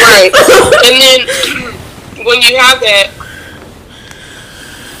sad. Right. And then when you have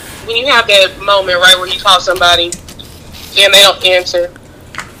that moment, right, where you call somebody and they don't answer,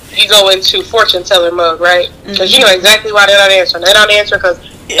 you go into fortune teller mode, right? Because you know exactly why they're not answering. They don't answer because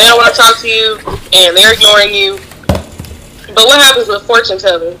they don't want to talk to you and they're ignoring you. But what happens with fortune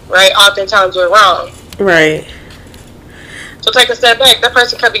telling, right? Oftentimes we're wrong. Right. So take a step back. That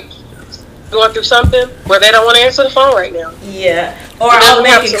person could be going through something where they don't want to answer the phone right now. Yeah. Or I'll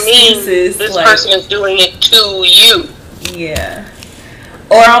make excuses. This person is doing it to you. Yeah.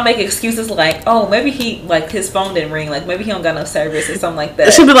 Or I'll make excuses like, oh, maybe he, like, his phone didn't ring. Like, maybe he don't got no service or something like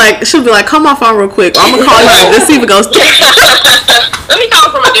that. She'll be like, call my phone real quick. I'm going to call you. Let's see if it goes. Let me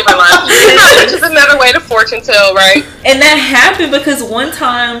call from a different line. Which is another way to fortune tell, right? And that happened because one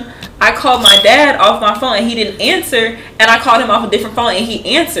time I called my dad off my phone and he didn't answer. And I called him off a different phone and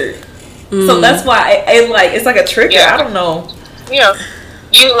he answered. So that's why it's like a trigger. Yeah. I don't know. Yeah.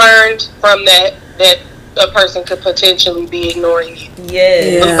 You learned from that a person could potentially be ignoring you.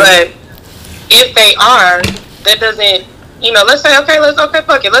 Yeah. But if they are, that doesn't, you know, let's say, fuck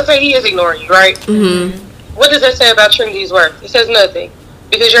it. Let's say he is ignoring you, right? What does that say about Trinity's worth? It says nothing.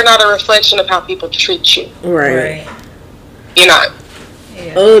 Because you're not a reflection of how people treat you. Right. You're not.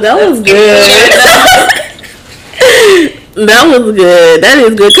 Yeah. Oh, that was good. That was good. That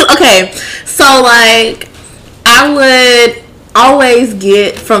is good. Okay, so, like, I would always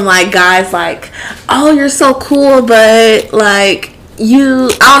get from, like, guys like, oh, you're so cool, but, like, I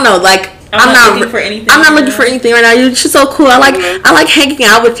don't know, like, I'm not looking for anything. I'm not looking for anything right now. You're just so cool. I like hanging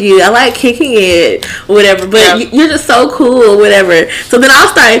out with you. I like kicking it, whatever. But you're just so cool, whatever. So then I'll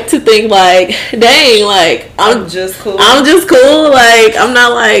start to think like, dang, like I'm just cool. I'm just cool. Like I'm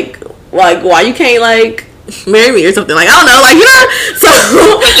not like why you can't like marry me or something, like I don't know, like you know. So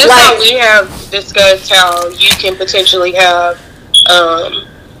just like how we have discussed how you can potentially have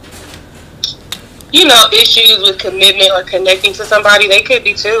you know, issues with commitment or connecting to somebody, they could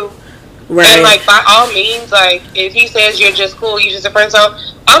be too. Right. And like by all means, like if he says you're just cool, you're just a friend zone,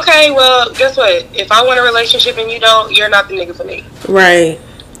 okay, well guess what? If I want a relationship and you don't, you're not the nigga for me. Right.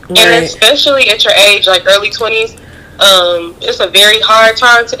 And especially at your age, like early 20s, it's a very hard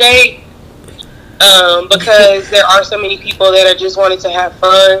time to date. Because there are so many people that are just wanting to have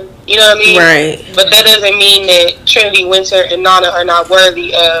fun, you know what I mean? Right. But that doesn't mean that Trinity Winter and Nana are not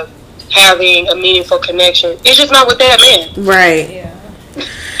worthy of having a meaningful connection. It's just not with that man. Right. Yeah.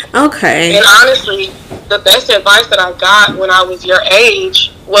 Okay. And honestly, the best advice that I got when I was your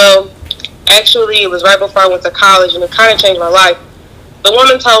age, well, actually it was right before I went to college, and it kind of changed my life. The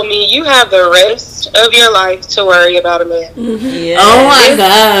woman told me, you have the rest of your life to worry about a man. Mm-hmm. Yes. Oh my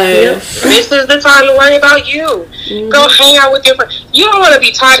God. This is the time to worry about you. Mm-hmm. Go hang out with your friends. You don't want to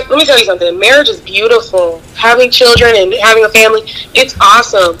be tied. Let me tell you something. Marriage is beautiful. Having children and having a family, it's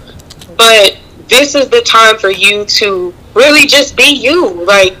awesome. But this is the time for you to really just be you.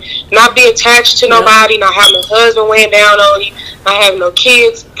 Like, not be attached to nobody, not having a husband weighing down on you, not having no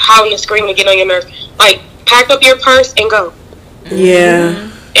kids howling and screaming to get on your nerves. Like, pack up your purse and go. Yeah.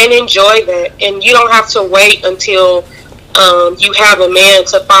 And enjoy that. And you don't have to wait until you have a man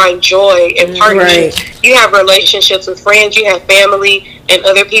to find joy and partnering. Right. You have relationships with friends, you have family and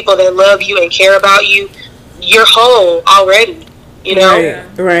other people that love you and care about you. You're whole already, you know?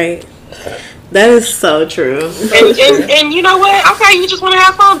 Right. That is so true. And you know what? Okay, you just want to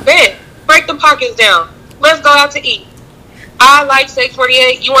have fun? Bet. Break the pockets down. Let's go out to eat. I like Steak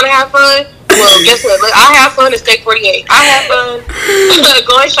 48. You want to have fun? Well, guess what? Look, I have fun at Steak 48. I have fun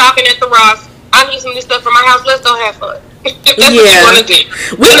going shopping at the Ross. I need some new stuff for my house. Let's go have fun. That's what you want to do.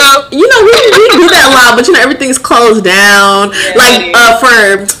 We do that a lot, but you know everything's closed down.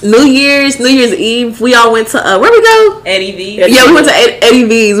 For New Year's Eve, we all went to where we go? Eddie V. Yeah, we went to Eddie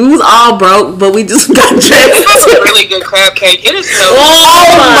V's. We was all broke, but we just got dressed. It's a really good crab cake. It is so.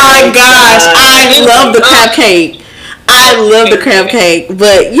 Oh my gosh, I love the crab cake. I love the crab cake,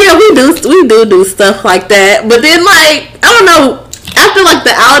 but yeah, we do stuff like that. But then, like, I don't know, after like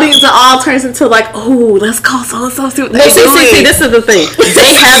the outings, it all turns into like, oh, let's call so and so. See, this is the thing.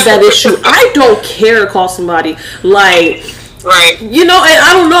 They have that issue. I don't care to call somebody like, right? You know, and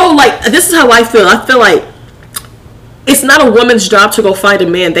I don't know. Like, this is how I feel. I feel like it's not a woman's job to go find a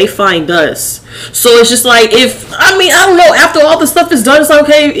man. They find us. So it's just like, I don't know, after all the stuff is done, it's like,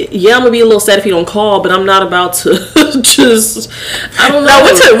 okay, yeah, I'm going to be a little sad if you don't call, but I'm not about to just, I don't know.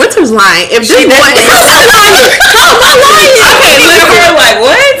 No, Winter's lying. If she lying? How am I lying? Okay, listen, like,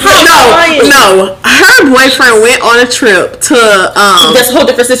 what? No. Her boyfriend went on a trip to, that's a whole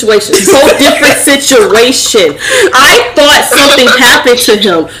different situation. I thought something happened to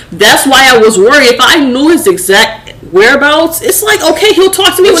him. That's why I was worried. If I knew his exact whereabouts, it's like, okay, he'll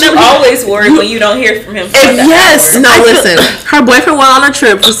talk to me whenever. You always worry when you don't hear from him. Listen, her boyfriend went on a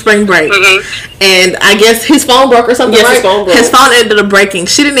trip for spring break, and I guess his phone broke or something. Yes, right? His phone ended up breaking.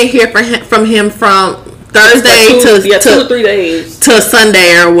 She didn't hear from him from Thursday to 2 or 3 days to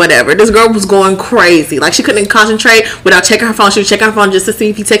Sunday or whatever. This girl was going crazy. Like, she couldn't concentrate without checking her phone. She was checking her phone just to see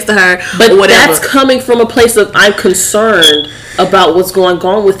if he texted her. But or whatever. That's coming from a place of, I'm concerned about what's going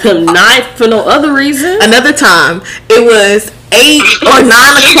on with him, not for no other reason. Another time, it was 8 or 9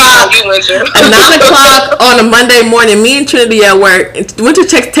 o'clock. At 9 o'clock on a Monday morning, me and Trinity at work. Winter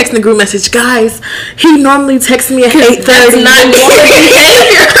texting the group message, guys. He normally texts me at 8:30. That's not normal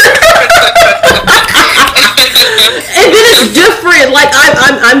behavior. And then it's different. Like,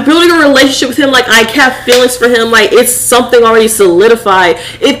 I'm building a relationship with him. Like, I have feelings for him. Like, it's something already solidified.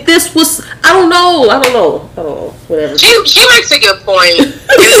 If this was, I don't know. Whatever. She makes a good point.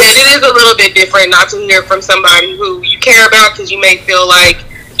 It is a little bit different not to hear from somebody who you care about, because you may feel like,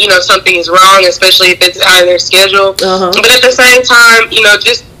 you know, something is wrong, especially if it's out of their schedule. But at the same time, you know,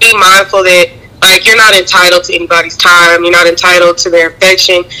 just be mindful that, like, you're not entitled to anybody's time. You're not entitled to their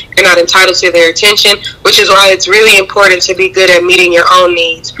affection. You're not entitled to their attention, which is why it's really important to be good at meeting your own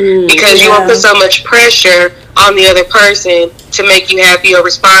needs. Because you won't put so much pressure on the other person to make you happy or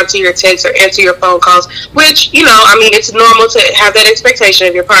respond to your texts or answer your phone calls, which, you know, I mean, it's normal to have that expectation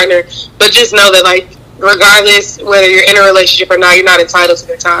of your partner. But just know that, like, regardless whether you're in a relationship or not, you're not entitled to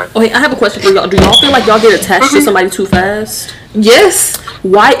their time. Okay, I have a question for y'all. Do y'all feel like y'all get attached to somebody too fast? Yes.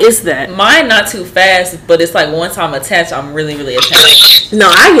 Why is that? Mine not too fast, but it's like once I'm attached, I'm really, really attached. No,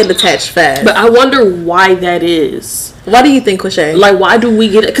 I get attached fast. But I wonder why that is. Why do you think, Quashay? Like, why do we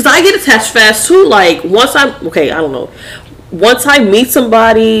get it? Because I get attached fast too. Like, once I don't know. Once I meet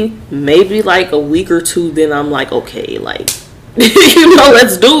somebody, maybe like a week or two, then I'm like, okay, like,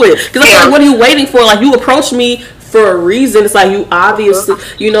 let's do it. Because I'm like, what are you waiting for? Like, you approach me for a reason. It's like, you obviously,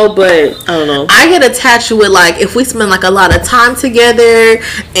 but I don't know. I get attached with, like, if we spend like a lot of time together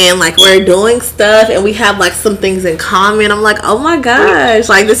and like we're doing stuff and we have like some things in common, I'm like, oh my gosh,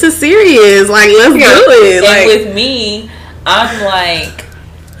 like, this is serious. Like, let's do it. And with me, I'm like,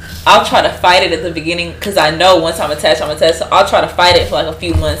 I'll try to fight it at the beginning because I know once I'm attached. So I'll try to fight it for like a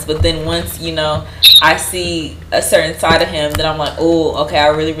few months. But then once, I see a certain side of him, then I'm like, oh, okay, I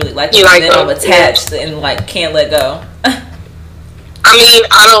really, really like him. And then I'm attached and like can't let go. I mean,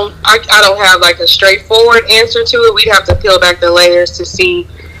 I don't have like a straightforward answer to it. We'd have to peel back the layers to see,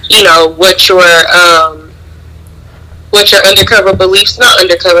 what your undercover beliefs, not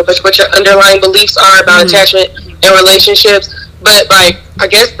undercover, but what your underlying beliefs are about attachment and relationships. But, like, I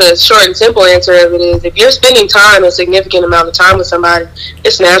guess the short and simple answer of it is, if you're spending a significant amount of time with somebody,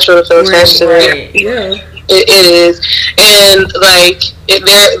 it's natural to feel attached to them. Yeah. It is. And, like,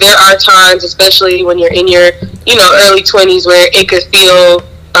 there are times, especially when you're in your, early 20s, where it could feel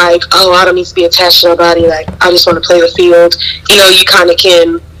like, oh, I don't need to be attached to nobody. Like, I just want to play the field. You kind of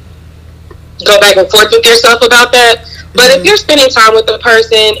can go back and forth with yourself about that. But if you're spending time with a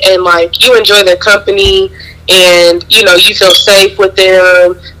person and, like, you enjoy their company, and you feel safe with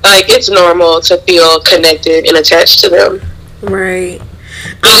them, like, it's normal to feel connected and attached to them. Right.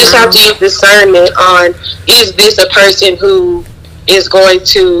 You just have to use discernment on, is this a person who is going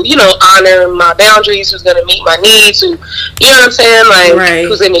to honor my boundaries, who's going to meet my needs, who, you know what I'm saying, like,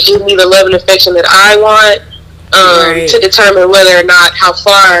 who's going to give me the love and affection that I want, to determine whether or not how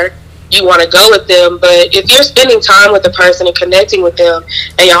far you want to go with them. But if you're spending time with a person and connecting with them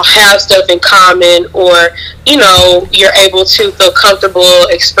and y'all have stuff in common, or you're able to feel comfortable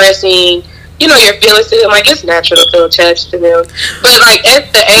expressing your feelings to them, like, it's natural to feel attached to them. But, like,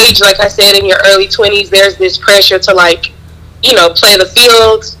 at the age, like I said, in your early 20s, there's this pressure to, like, play the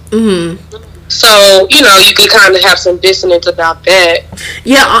field. So, you can kind of have some dissonance about that.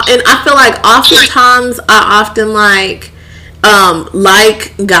 Yeah, and I feel like oftentimes I often like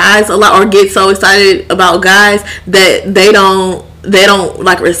guys a lot, or get so excited about guys that they don't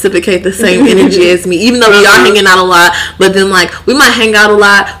like reciprocate the same energy as me, even though we are hanging out a lot. But then, like, we might hang out a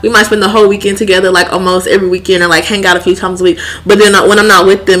lot, we might spend the whole weekend together, like almost every weekend, or like hang out a few times a week. But then when I'm not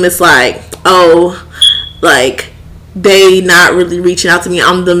with them, it's like, oh, like, they not really reaching out to me,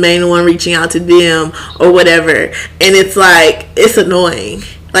 I'm the main one reaching out to them or whatever. And it's like, it's annoying.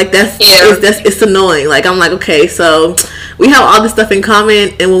 Like, it's annoying. Like, I'm like, okay, so we have all this stuff in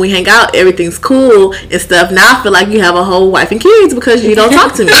common, and when we hang out, everything's cool and stuff. Now I feel like you have a whole wife and kids because you don't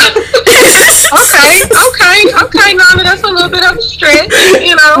talk to me. Okay, Nana, that's a little bit of a stretch,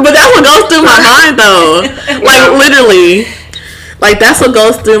 But that's what goes through my mind, though. Like, literally. Like, that's what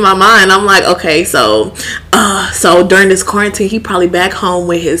goes through my mind. I'm like, okay, so during this quarantine, he probably back home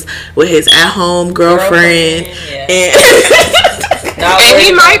with his at-home girlfriend. And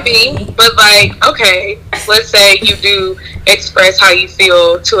he might be, but, like, okay, let's say you do express how you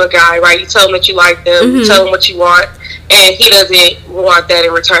feel to a guy, right? You tell him that you like them, you tell him what you want, and he doesn't want that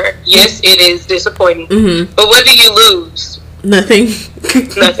in return. Yes, it is disappointing. But what do you lose? Nothing.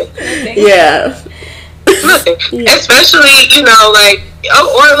 Nothing. Yeah. Nothing. Yeah. Especially, like,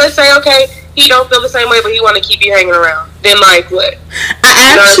 or let's say, okay, he don't feel the same way, but he want to keep you hanging around. Then, like, what?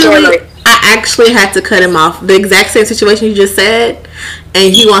 I actually had to cut him off. The exact same situation you just said,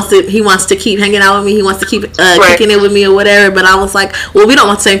 and he wants to keep hanging out with me. He wants to keep kicking it with me or whatever. But I was like, well, we don't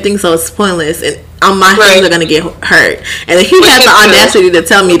want the same thing, so it's pointless. And my feelings are gonna get hurt. And then he had the audacity to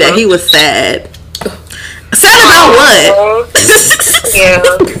tell me that he was sad. Sad about what? Yeah.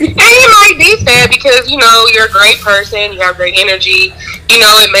 And you might be sad because, you're a great person, you have great energy,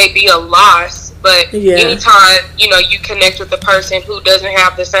 it may be a loss, but anytime, you connect with a person who doesn't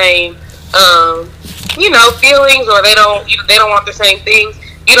have the same, feelings, or they don't want the same things,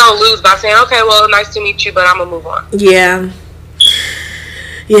 you don't lose by saying, okay, well, nice to meet you, but I'm gonna move on. Yeah.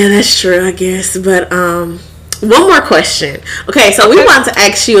 Yeah, that's true, I guess. But, one more question. Okay, so we want to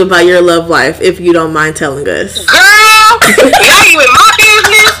ask you about your love life, if you don't mind telling us. Girl, now you in my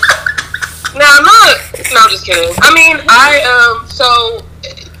business? No, I'm just kidding. I mean, so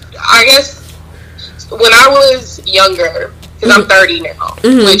I guess when I was younger, because I'm 30 now,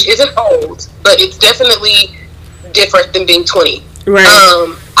 which isn't old, but it's definitely different than being 20. Right.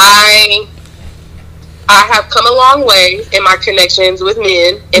 I have come a long way in my connections with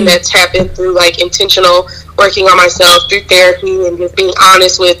men, and that's happened through like intentional working on myself through therapy and just being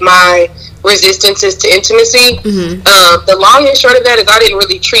honest with my resistances to intimacy. The long and short of that is I didn't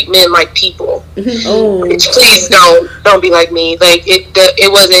really treat men like people. Please don't be like me. Like it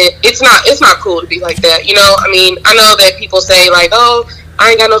wasn't. It's not cool to be like that. You know. I mean, I know that people say like, oh, I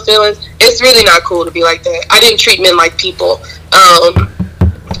ain't got no feelings. It's really not cool to be like that. I didn't treat men like people,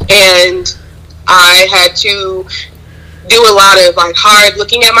 and I had to do a lot of like hard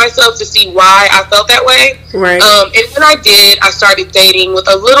looking at myself to see why I felt that way. Right. And when I did, I started dating with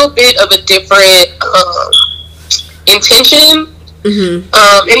a little bit of a different intention. And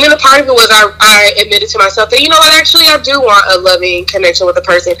then a part of it was I admitted to myself that, you know what, actually I do want a loving connection with a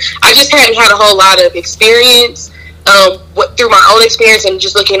person. I just hadn't had a whole lot of experience through my own experience and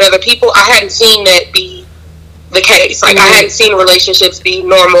just looking at other people. I hadn't seen that be the case. Like I hadn't seen relationships be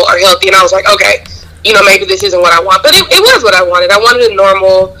normal or healthy, and I was like, okay, you know, maybe this isn't what I want. But it was what I wanted. I wanted a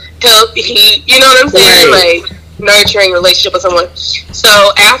normal, healthy, you know what I'm saying? Right. Like nurturing relationship with someone. So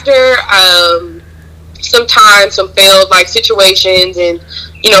after some failed like situations and,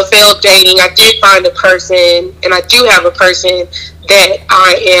 you know, failed dating, I did find a person, and I do have a person that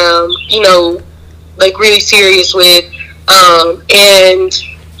I am, you know, like really serious with. And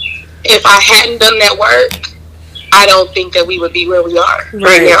if I hadn't done that work, I don't think that we would be where we are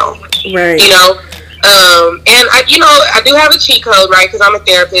right now. Right. You know, and I do have a cheat code, right? Because I'm a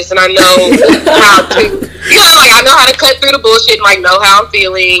therapist and I know how to, you know, like I know how to cut through the bullshit and like know how I'm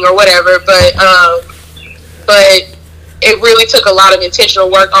feeling or whatever. But it really took a lot of intentional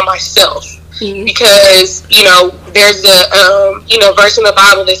work on myself. Because, you know, there's a, verse in the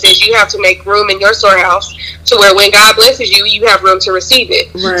Bible that says you have to make room in your storehouse to where when God blesses you, you have room to receive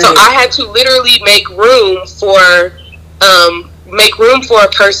it. Right. So I had to literally make room for a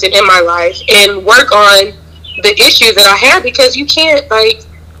person in my life and work on the issues that I had, because you can't, like,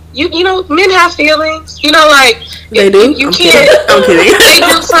 you know, men have feelings, you know, like, they do. You I'm can't. kidding. I'm kidding. They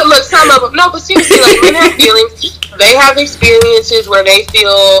do. Some of them. No, but seriously, like, men have feelings. They have experiences where they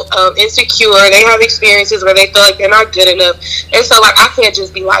feel insecure. They have experiences where they feel like they're not good enough. And so, like, I can't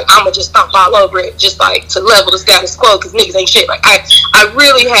just be like, I'm gonna just stomp all over it, just like to level the status quo, because niggas ain't shit. Like, I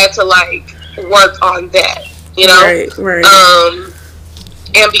really had to like work on that, you know. Right.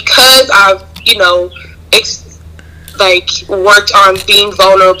 And because I've, you know, worked on being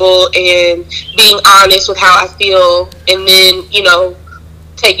vulnerable and being honest with how I feel, and then, you know,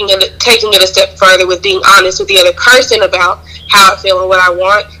 taking it a step further with being honest with the other person about how I feel and what I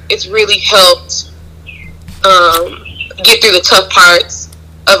want, it's really helped get through the tough parts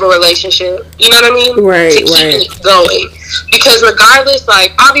of a relationship. You know what I mean? Right. To keep it going. Because regardless,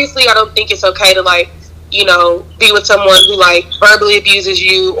 like, obviously I don't think it's okay to, like, you know, be with someone who, like, verbally abuses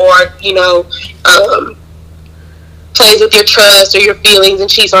you or, you know, plays with your trust or your feelings and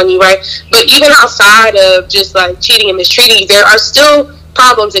cheats on you, right? But even outside of just, like, cheating and mistreating you, there are still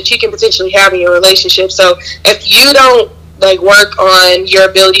problems that you can potentially have in your relationship. So if you don't, like, work on your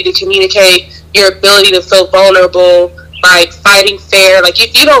ability to communicate, your ability to feel vulnerable, like fighting fair, like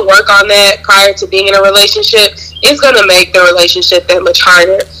if you don't work on that prior to being in a relationship, it's gonna make the relationship that much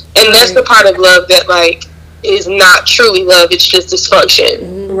harder. And that's the part of love that, like, is not truly love, it's just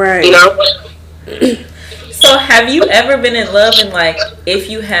dysfunction. Right. You know? So have you ever been in love, and, like, if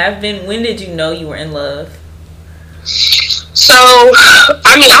you have been, when did you know you were in love? So,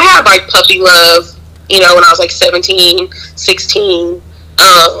 I mean, I had, like, puppy love, you know, when I was, like, 17, 16.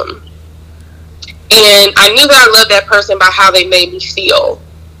 And I knew that I loved that person by how they made me feel,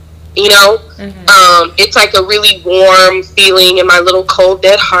 you know? It's, like, a really warm feeling in my little cold,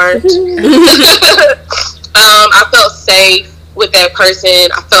 dead heart. I felt safe with that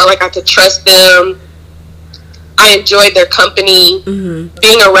person. I felt like I could trust them. I enjoyed their company.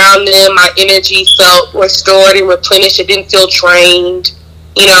 Being around them, my energy felt restored and replenished. It didn't feel drained,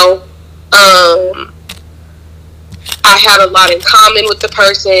 you know. I had a lot in common with the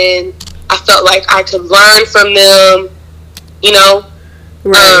person. I felt like I could learn from them, you know.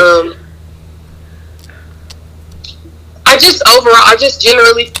 Right. I just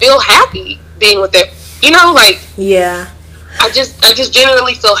generally feel happy being with them, you know, like, yeah. I just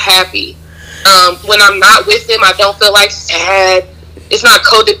generally feel happy. When I'm not with them, I don't feel like sad. It's not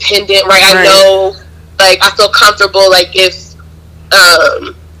codependent, right? I know, like, I feel comfortable, like, if,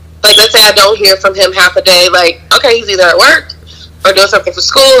 like, let's say I don't hear from him half a day, like, okay, he's either at work or doing something for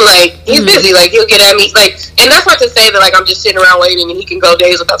school, like, he's busy, like, he'll get at me, like, and that's not to say that, like, I'm just sitting around waiting and he can go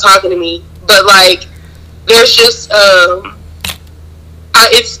days without talking to me, but, like, there's just,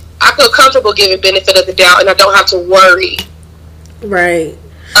 I feel comfortable giving benefit of the doubt, and I don't have to worry Right.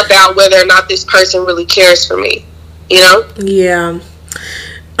 about whether or not this person really cares for me. You know? Yeah.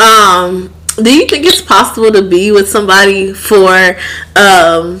 Do you think it's possible to be with somebody for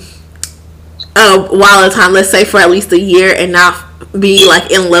a while of time, let's say for at least a year, and not be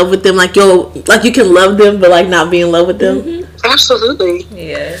like in love with them? Like you can love them, but like not be in love with them. Mm-hmm. Absolutely.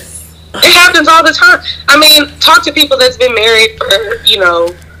 Yes. It happens all the time. I mean, talk to people that's been married for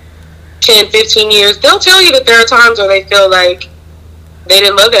 10, 15 years. They'll tell you that there are times where they feel like they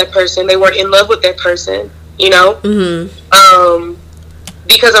didn't love that person. They weren't in love with that person. Mm-hmm.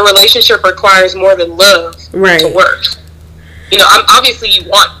 Because a relationship requires more than love to work. Obviously you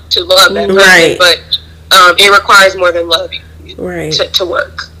want to love that person, but it requires more than love to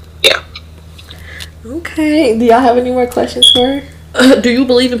work. Yeah. Okay. Do y'all have any more questions for her? Do you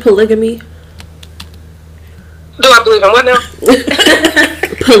believe in polygamy? Do I believe in what now?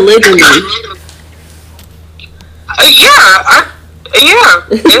 Polygamy. Yeah,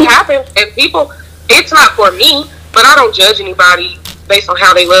 it happens. And people, it's not for me, but I don't judge anybody based on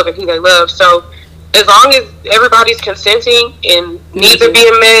how they love and who they love. So as long as everybody's consenting and needs are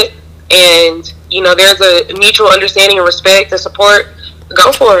being met, and there's a mutual understanding and respect and support,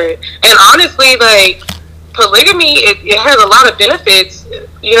 go for it. And honestly, like, polygamy, it has a lot of benefits,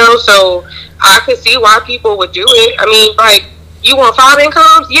 so I could see why people would do it. I mean, like, you want 5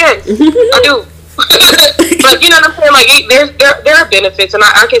 incomes? Yes, I do. But you know what I'm saying? Like, there are benefits, and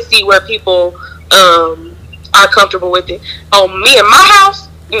I can see where people are comfortable with it. Me and my house,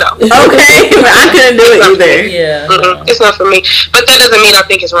 no. Okay, I couldn't do it either. Yeah, it's not for me. But that doesn't mean I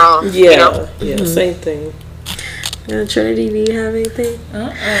think it's wrong. Yeah, yeah, same thing. Trinity, do you have anything? All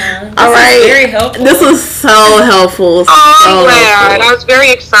right. Very helpful. This was so helpful. I'm glad. I was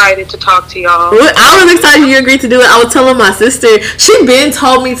very excited to talk to y'all. I was excited you agreed to do it. I was telling my sister. She been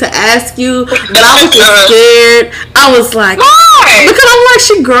told me to ask you, but I was just scared. I was like, why? Because I'm like,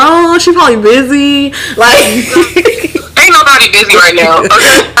 she grown. She probably busy. Like, ain't nobody busy right now.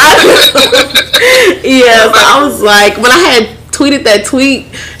 Okay. Yeah. So I was like, when I had tweeted that tweet,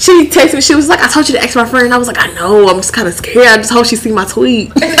 she texted me, she was like, I told you to ask my friend. I was like, I know, I'm just kind of scared. I just hope she see my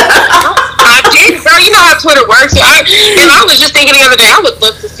tweet. I did, girl. You know how Twitter works. And I was just thinking the other day, I would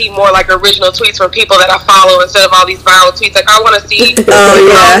love to see more like original tweets from people that I follow instead of all these viral tweets. Like, I want to see. Oh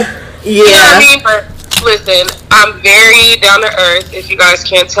yeah. You know what I mean? But listen, I'm very down to earth, if you guys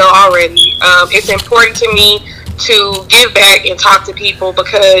can't tell already. It's important to me to give back and talk to people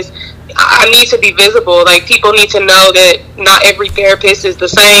because I need to be visible. Like, people need to know that not every therapist is the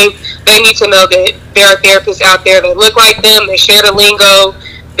same. They need to know that there are therapists out there that look like them, that share the lingo,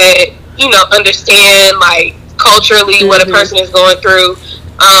 that, understand, like, culturally what a person is going through.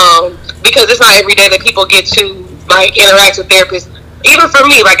 Because it's not every day that people get to, like, interact with therapists. Even for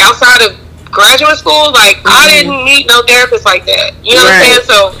me, like, outside of graduate school, like, I didn't meet no therapist like that. You know what I'm saying?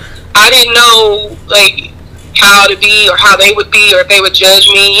 So I didn't know, like, how to be or how they would be or if they would judge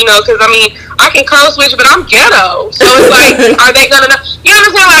me, because I mean, I can code switch, but I'm ghetto. So it's like, are they gonna know? You know what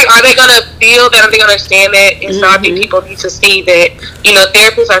I'm saying? Like, are they gonna feel that? Are they gonna understand that? And so I think people need to see that,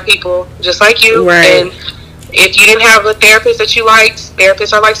 therapists are people just like you. Right. And if you didn't have a therapist that you liked,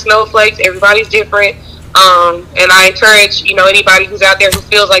 therapists are like snowflakes. Everybody's different. And I encourage, anybody who's out there who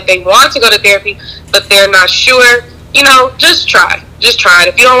feels like they want to go to therapy, but they're not sure, just try. Just try it.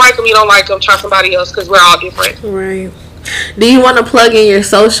 If you don't like them, you don't like them. Try somebody else because we're all different. Right. Do you want to plug in your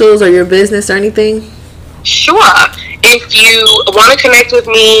socials or your business or anything? Sure. If you want to connect with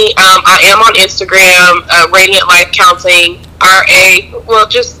me, I am on Instagram, Radiant Life Counseling, RA. Well,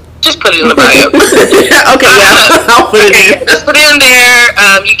 just put it in the bio. Okay, yeah. I'll put it in. Just put it in there.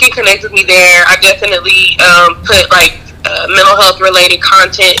 You can connect with me there. I definitely put mental health related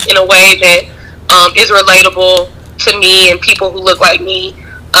content in a way that is relatable to me and people who look like me,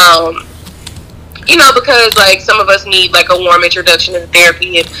 because like some of us need like a warm introduction to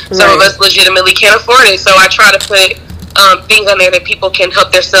therapy, and some of us legitimately can't afford it. So I try to put things on there that people can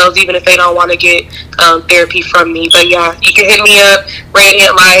help themselves, even if they don't want to get therapy from me. But yeah, you can hit me up,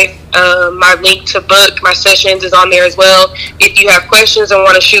 Radiant Life. My link to book my sessions is on there as well. If you have questions and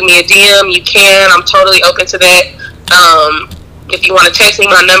want to shoot me a DM, you can. I'm totally open to that. If you want to text me,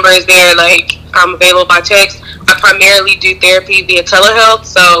 my number is there. Like, I'm available by text. I primarily do therapy via telehealth,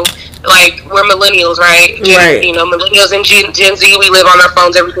 so like we're millennials, right? Millennials and Gen Z, we live on our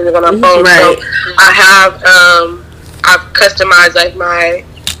phones. Everything is on our phones. Right. So I have I've customized like my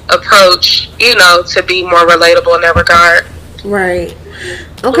approach, to be more relatable in that regard. Right.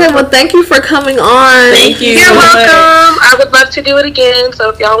 Okay, well, thank you for coming on. Thank you. You're welcome. I would love to do it again. So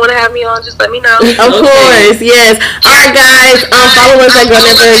if y'all want to have me on, just let me know. Of course, yes. All right, guys. Follow us at Go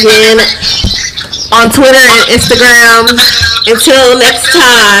Never Again on Twitter and Instagram. Until next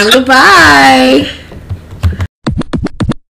time. Goodbye.